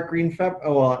got the dark green fabric.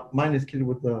 Oh, mine is kitted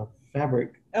with the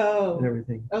fabric. and Oh,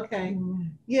 everything. okay.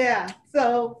 Yeah.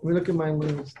 So Let me look at my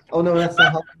list. Oh no, that's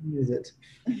not Halloween, is it?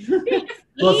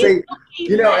 Well, Eat see, cookies,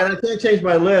 and man. I can't change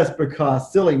my list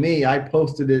because silly me, I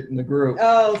posted it in the group.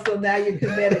 oh, so now you're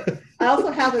committed. I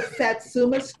also have a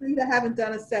Satsuma Street. I haven't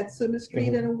done a Satsuma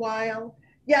Street in a while.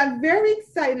 Yeah, I'm very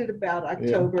excited about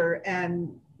October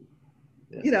and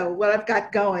what I've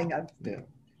got going.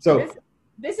 So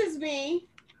This is me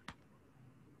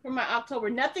for my October.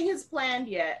 Nothing is planned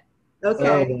yet.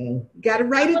 Okay, got to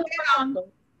write it down.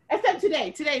 Except today.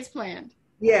 Today's planned.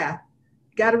 Yeah,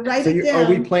 got to write it are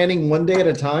we down. planning one day at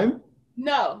a time?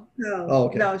 No. No, Oh,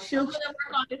 okay. no, I'm gonna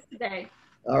work on this today.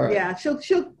 All right. Yeah, she'll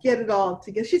get it all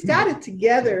together. She's got it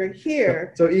together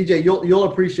here. So EJ, you'll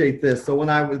appreciate this. So when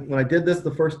I did this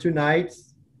the first 2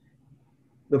 nights,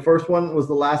 the first one was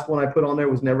the last one I put on there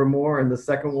was Nevermore, and the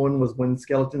second one was When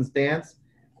Skeletons Dance.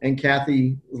 And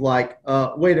Kathy was like,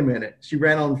 wait a minute. She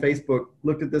ran on Facebook,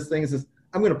 looked at this thing and says,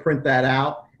 I'm going to print that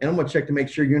out, and I'm going to check to make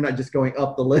sure you're not just going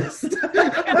up the list.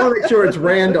 I want to make sure it's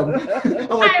random. I'm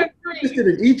like, I you just agree. did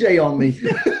an EJ on me.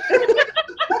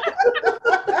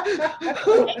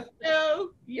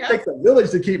 So, It yep. takes a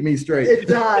village to keep me straight. It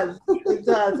does. It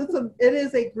does. It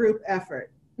is a group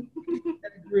effort.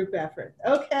 A group effort.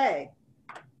 Okay.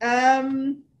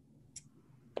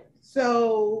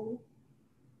 So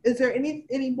is there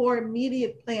any more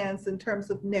immediate plans in terms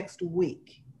of next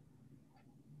week?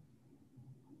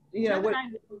 What we're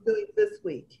doing this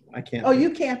week? I can't. Oh,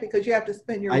 you can't because you have to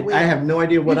spend your week. I have no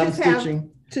idea what You I'm just have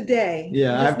stitching. today.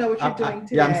 Yeah, You just know what you're doing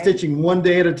today. Yeah, I'm stitching one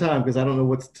day at a time because I don't know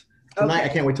what's tonight. Okay.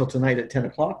 I can't wait till tonight at 10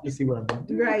 o'clock to see what I'm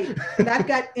doing. Right. And I've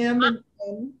got M and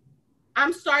M.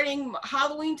 I'm starting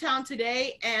Halloween Town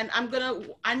today, and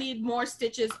I need more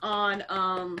stitches on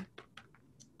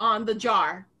the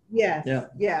jar. Yes. Yeah.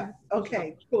 Yeah.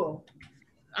 Okay. Cool.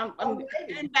 I'm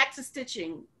getting back to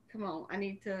stitching. Come on, I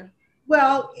need to.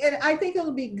 Well, I think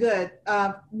it'll be good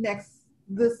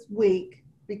this week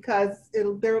because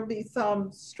there will be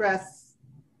some stress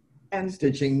and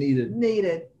Stitching needed.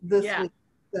 needed this Yeah. week.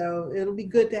 So it'll be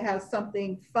good to have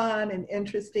something fun and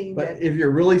interesting. But if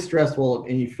you're really stressful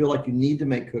and you feel like you need to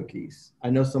make cookies, I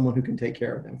know someone who can take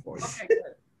care of them for you. Okay,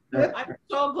 good. I'm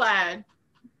so glad.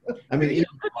 I mean, you know,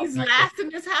 Cookies last in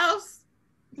this house.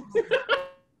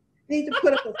 need to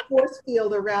put up a force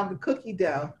field around the cookie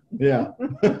dough. yeah.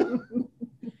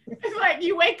 It's like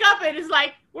you wake up and it's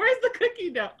like, where's the cookie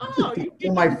dough? Oh, you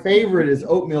Well, my favorite is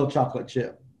oatmeal chocolate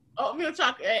chip. oatmeal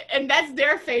chocolate, and that's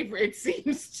their favorite, it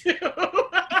seems too.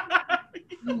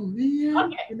 Oh, yeah.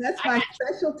 Okay, And that's my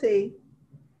specialty.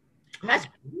 that's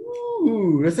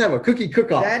Ooh, let's have a cookie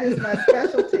cook-off. That is my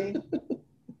specialty.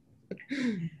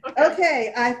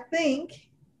 Okay, I think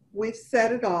we've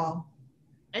said it all.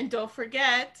 and don't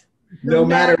forget. No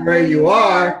matter where you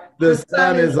are, the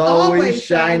sun is always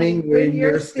shining when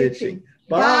you're stitching.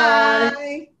 Bye.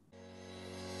 Bye.